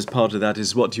 And as part of that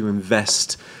is what do you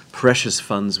invest precious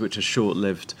funds, which are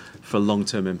short-lived, for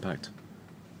long-term impact.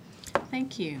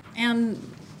 Thank you. And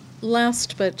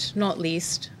last but not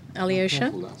least,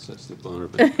 Alyosha.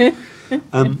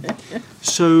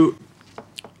 So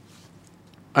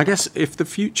I guess if the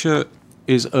future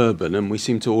is urban, and we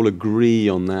seem to all agree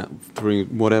on that through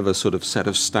whatever sort of set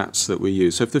of stats that we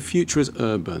use. So if the future is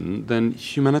urban, then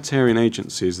humanitarian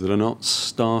agencies that are not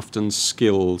staffed and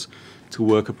skilled to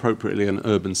work appropriately in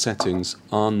urban settings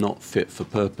are not fit for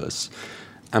purpose.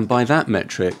 And by that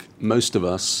metric, most of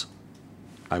us,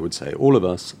 I would say all of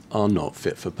us, are not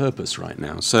fit for purpose right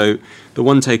now. So the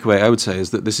one takeaway I would say is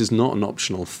that this is not an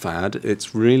optional fad.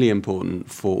 It's really important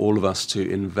for all of us to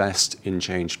invest in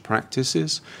changed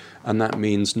practices. And that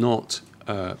means not,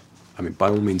 by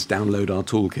all means, download our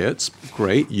toolkits.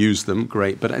 Great, use them,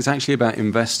 great. But it's actually about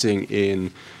investing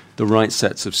in the right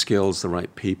sets of skills, the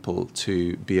right people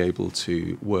to be able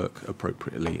to work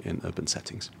appropriately in urban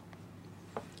settings.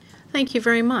 Thank you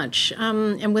very much.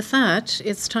 And with that,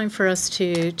 it's time for us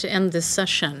to end this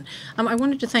session. I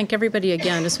wanted to thank everybody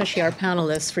again, especially our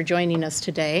panelists, for joining us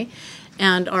today,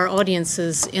 and our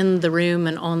audiences in the room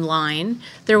and online.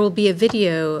 There will be a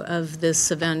video of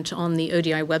this event on the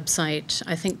ODI website,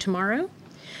 I think, tomorrow.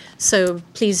 So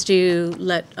please do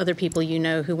let other people you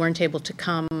know who weren't able to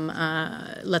come,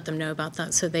 let them know about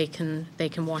that so they can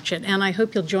watch it. And I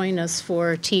hope you'll join us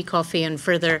for tea, coffee, and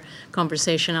further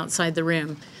conversation outside the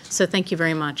room. So thank you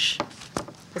very much.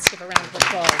 Let's give a round of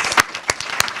applause.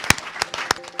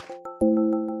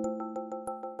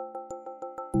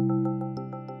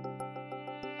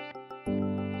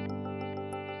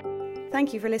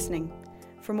 Thank you for listening.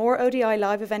 For more ODI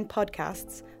live event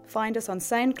podcasts, find us on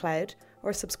SoundCloud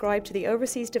or subscribe to the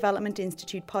Overseas Development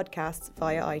Institute podcasts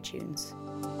via iTunes.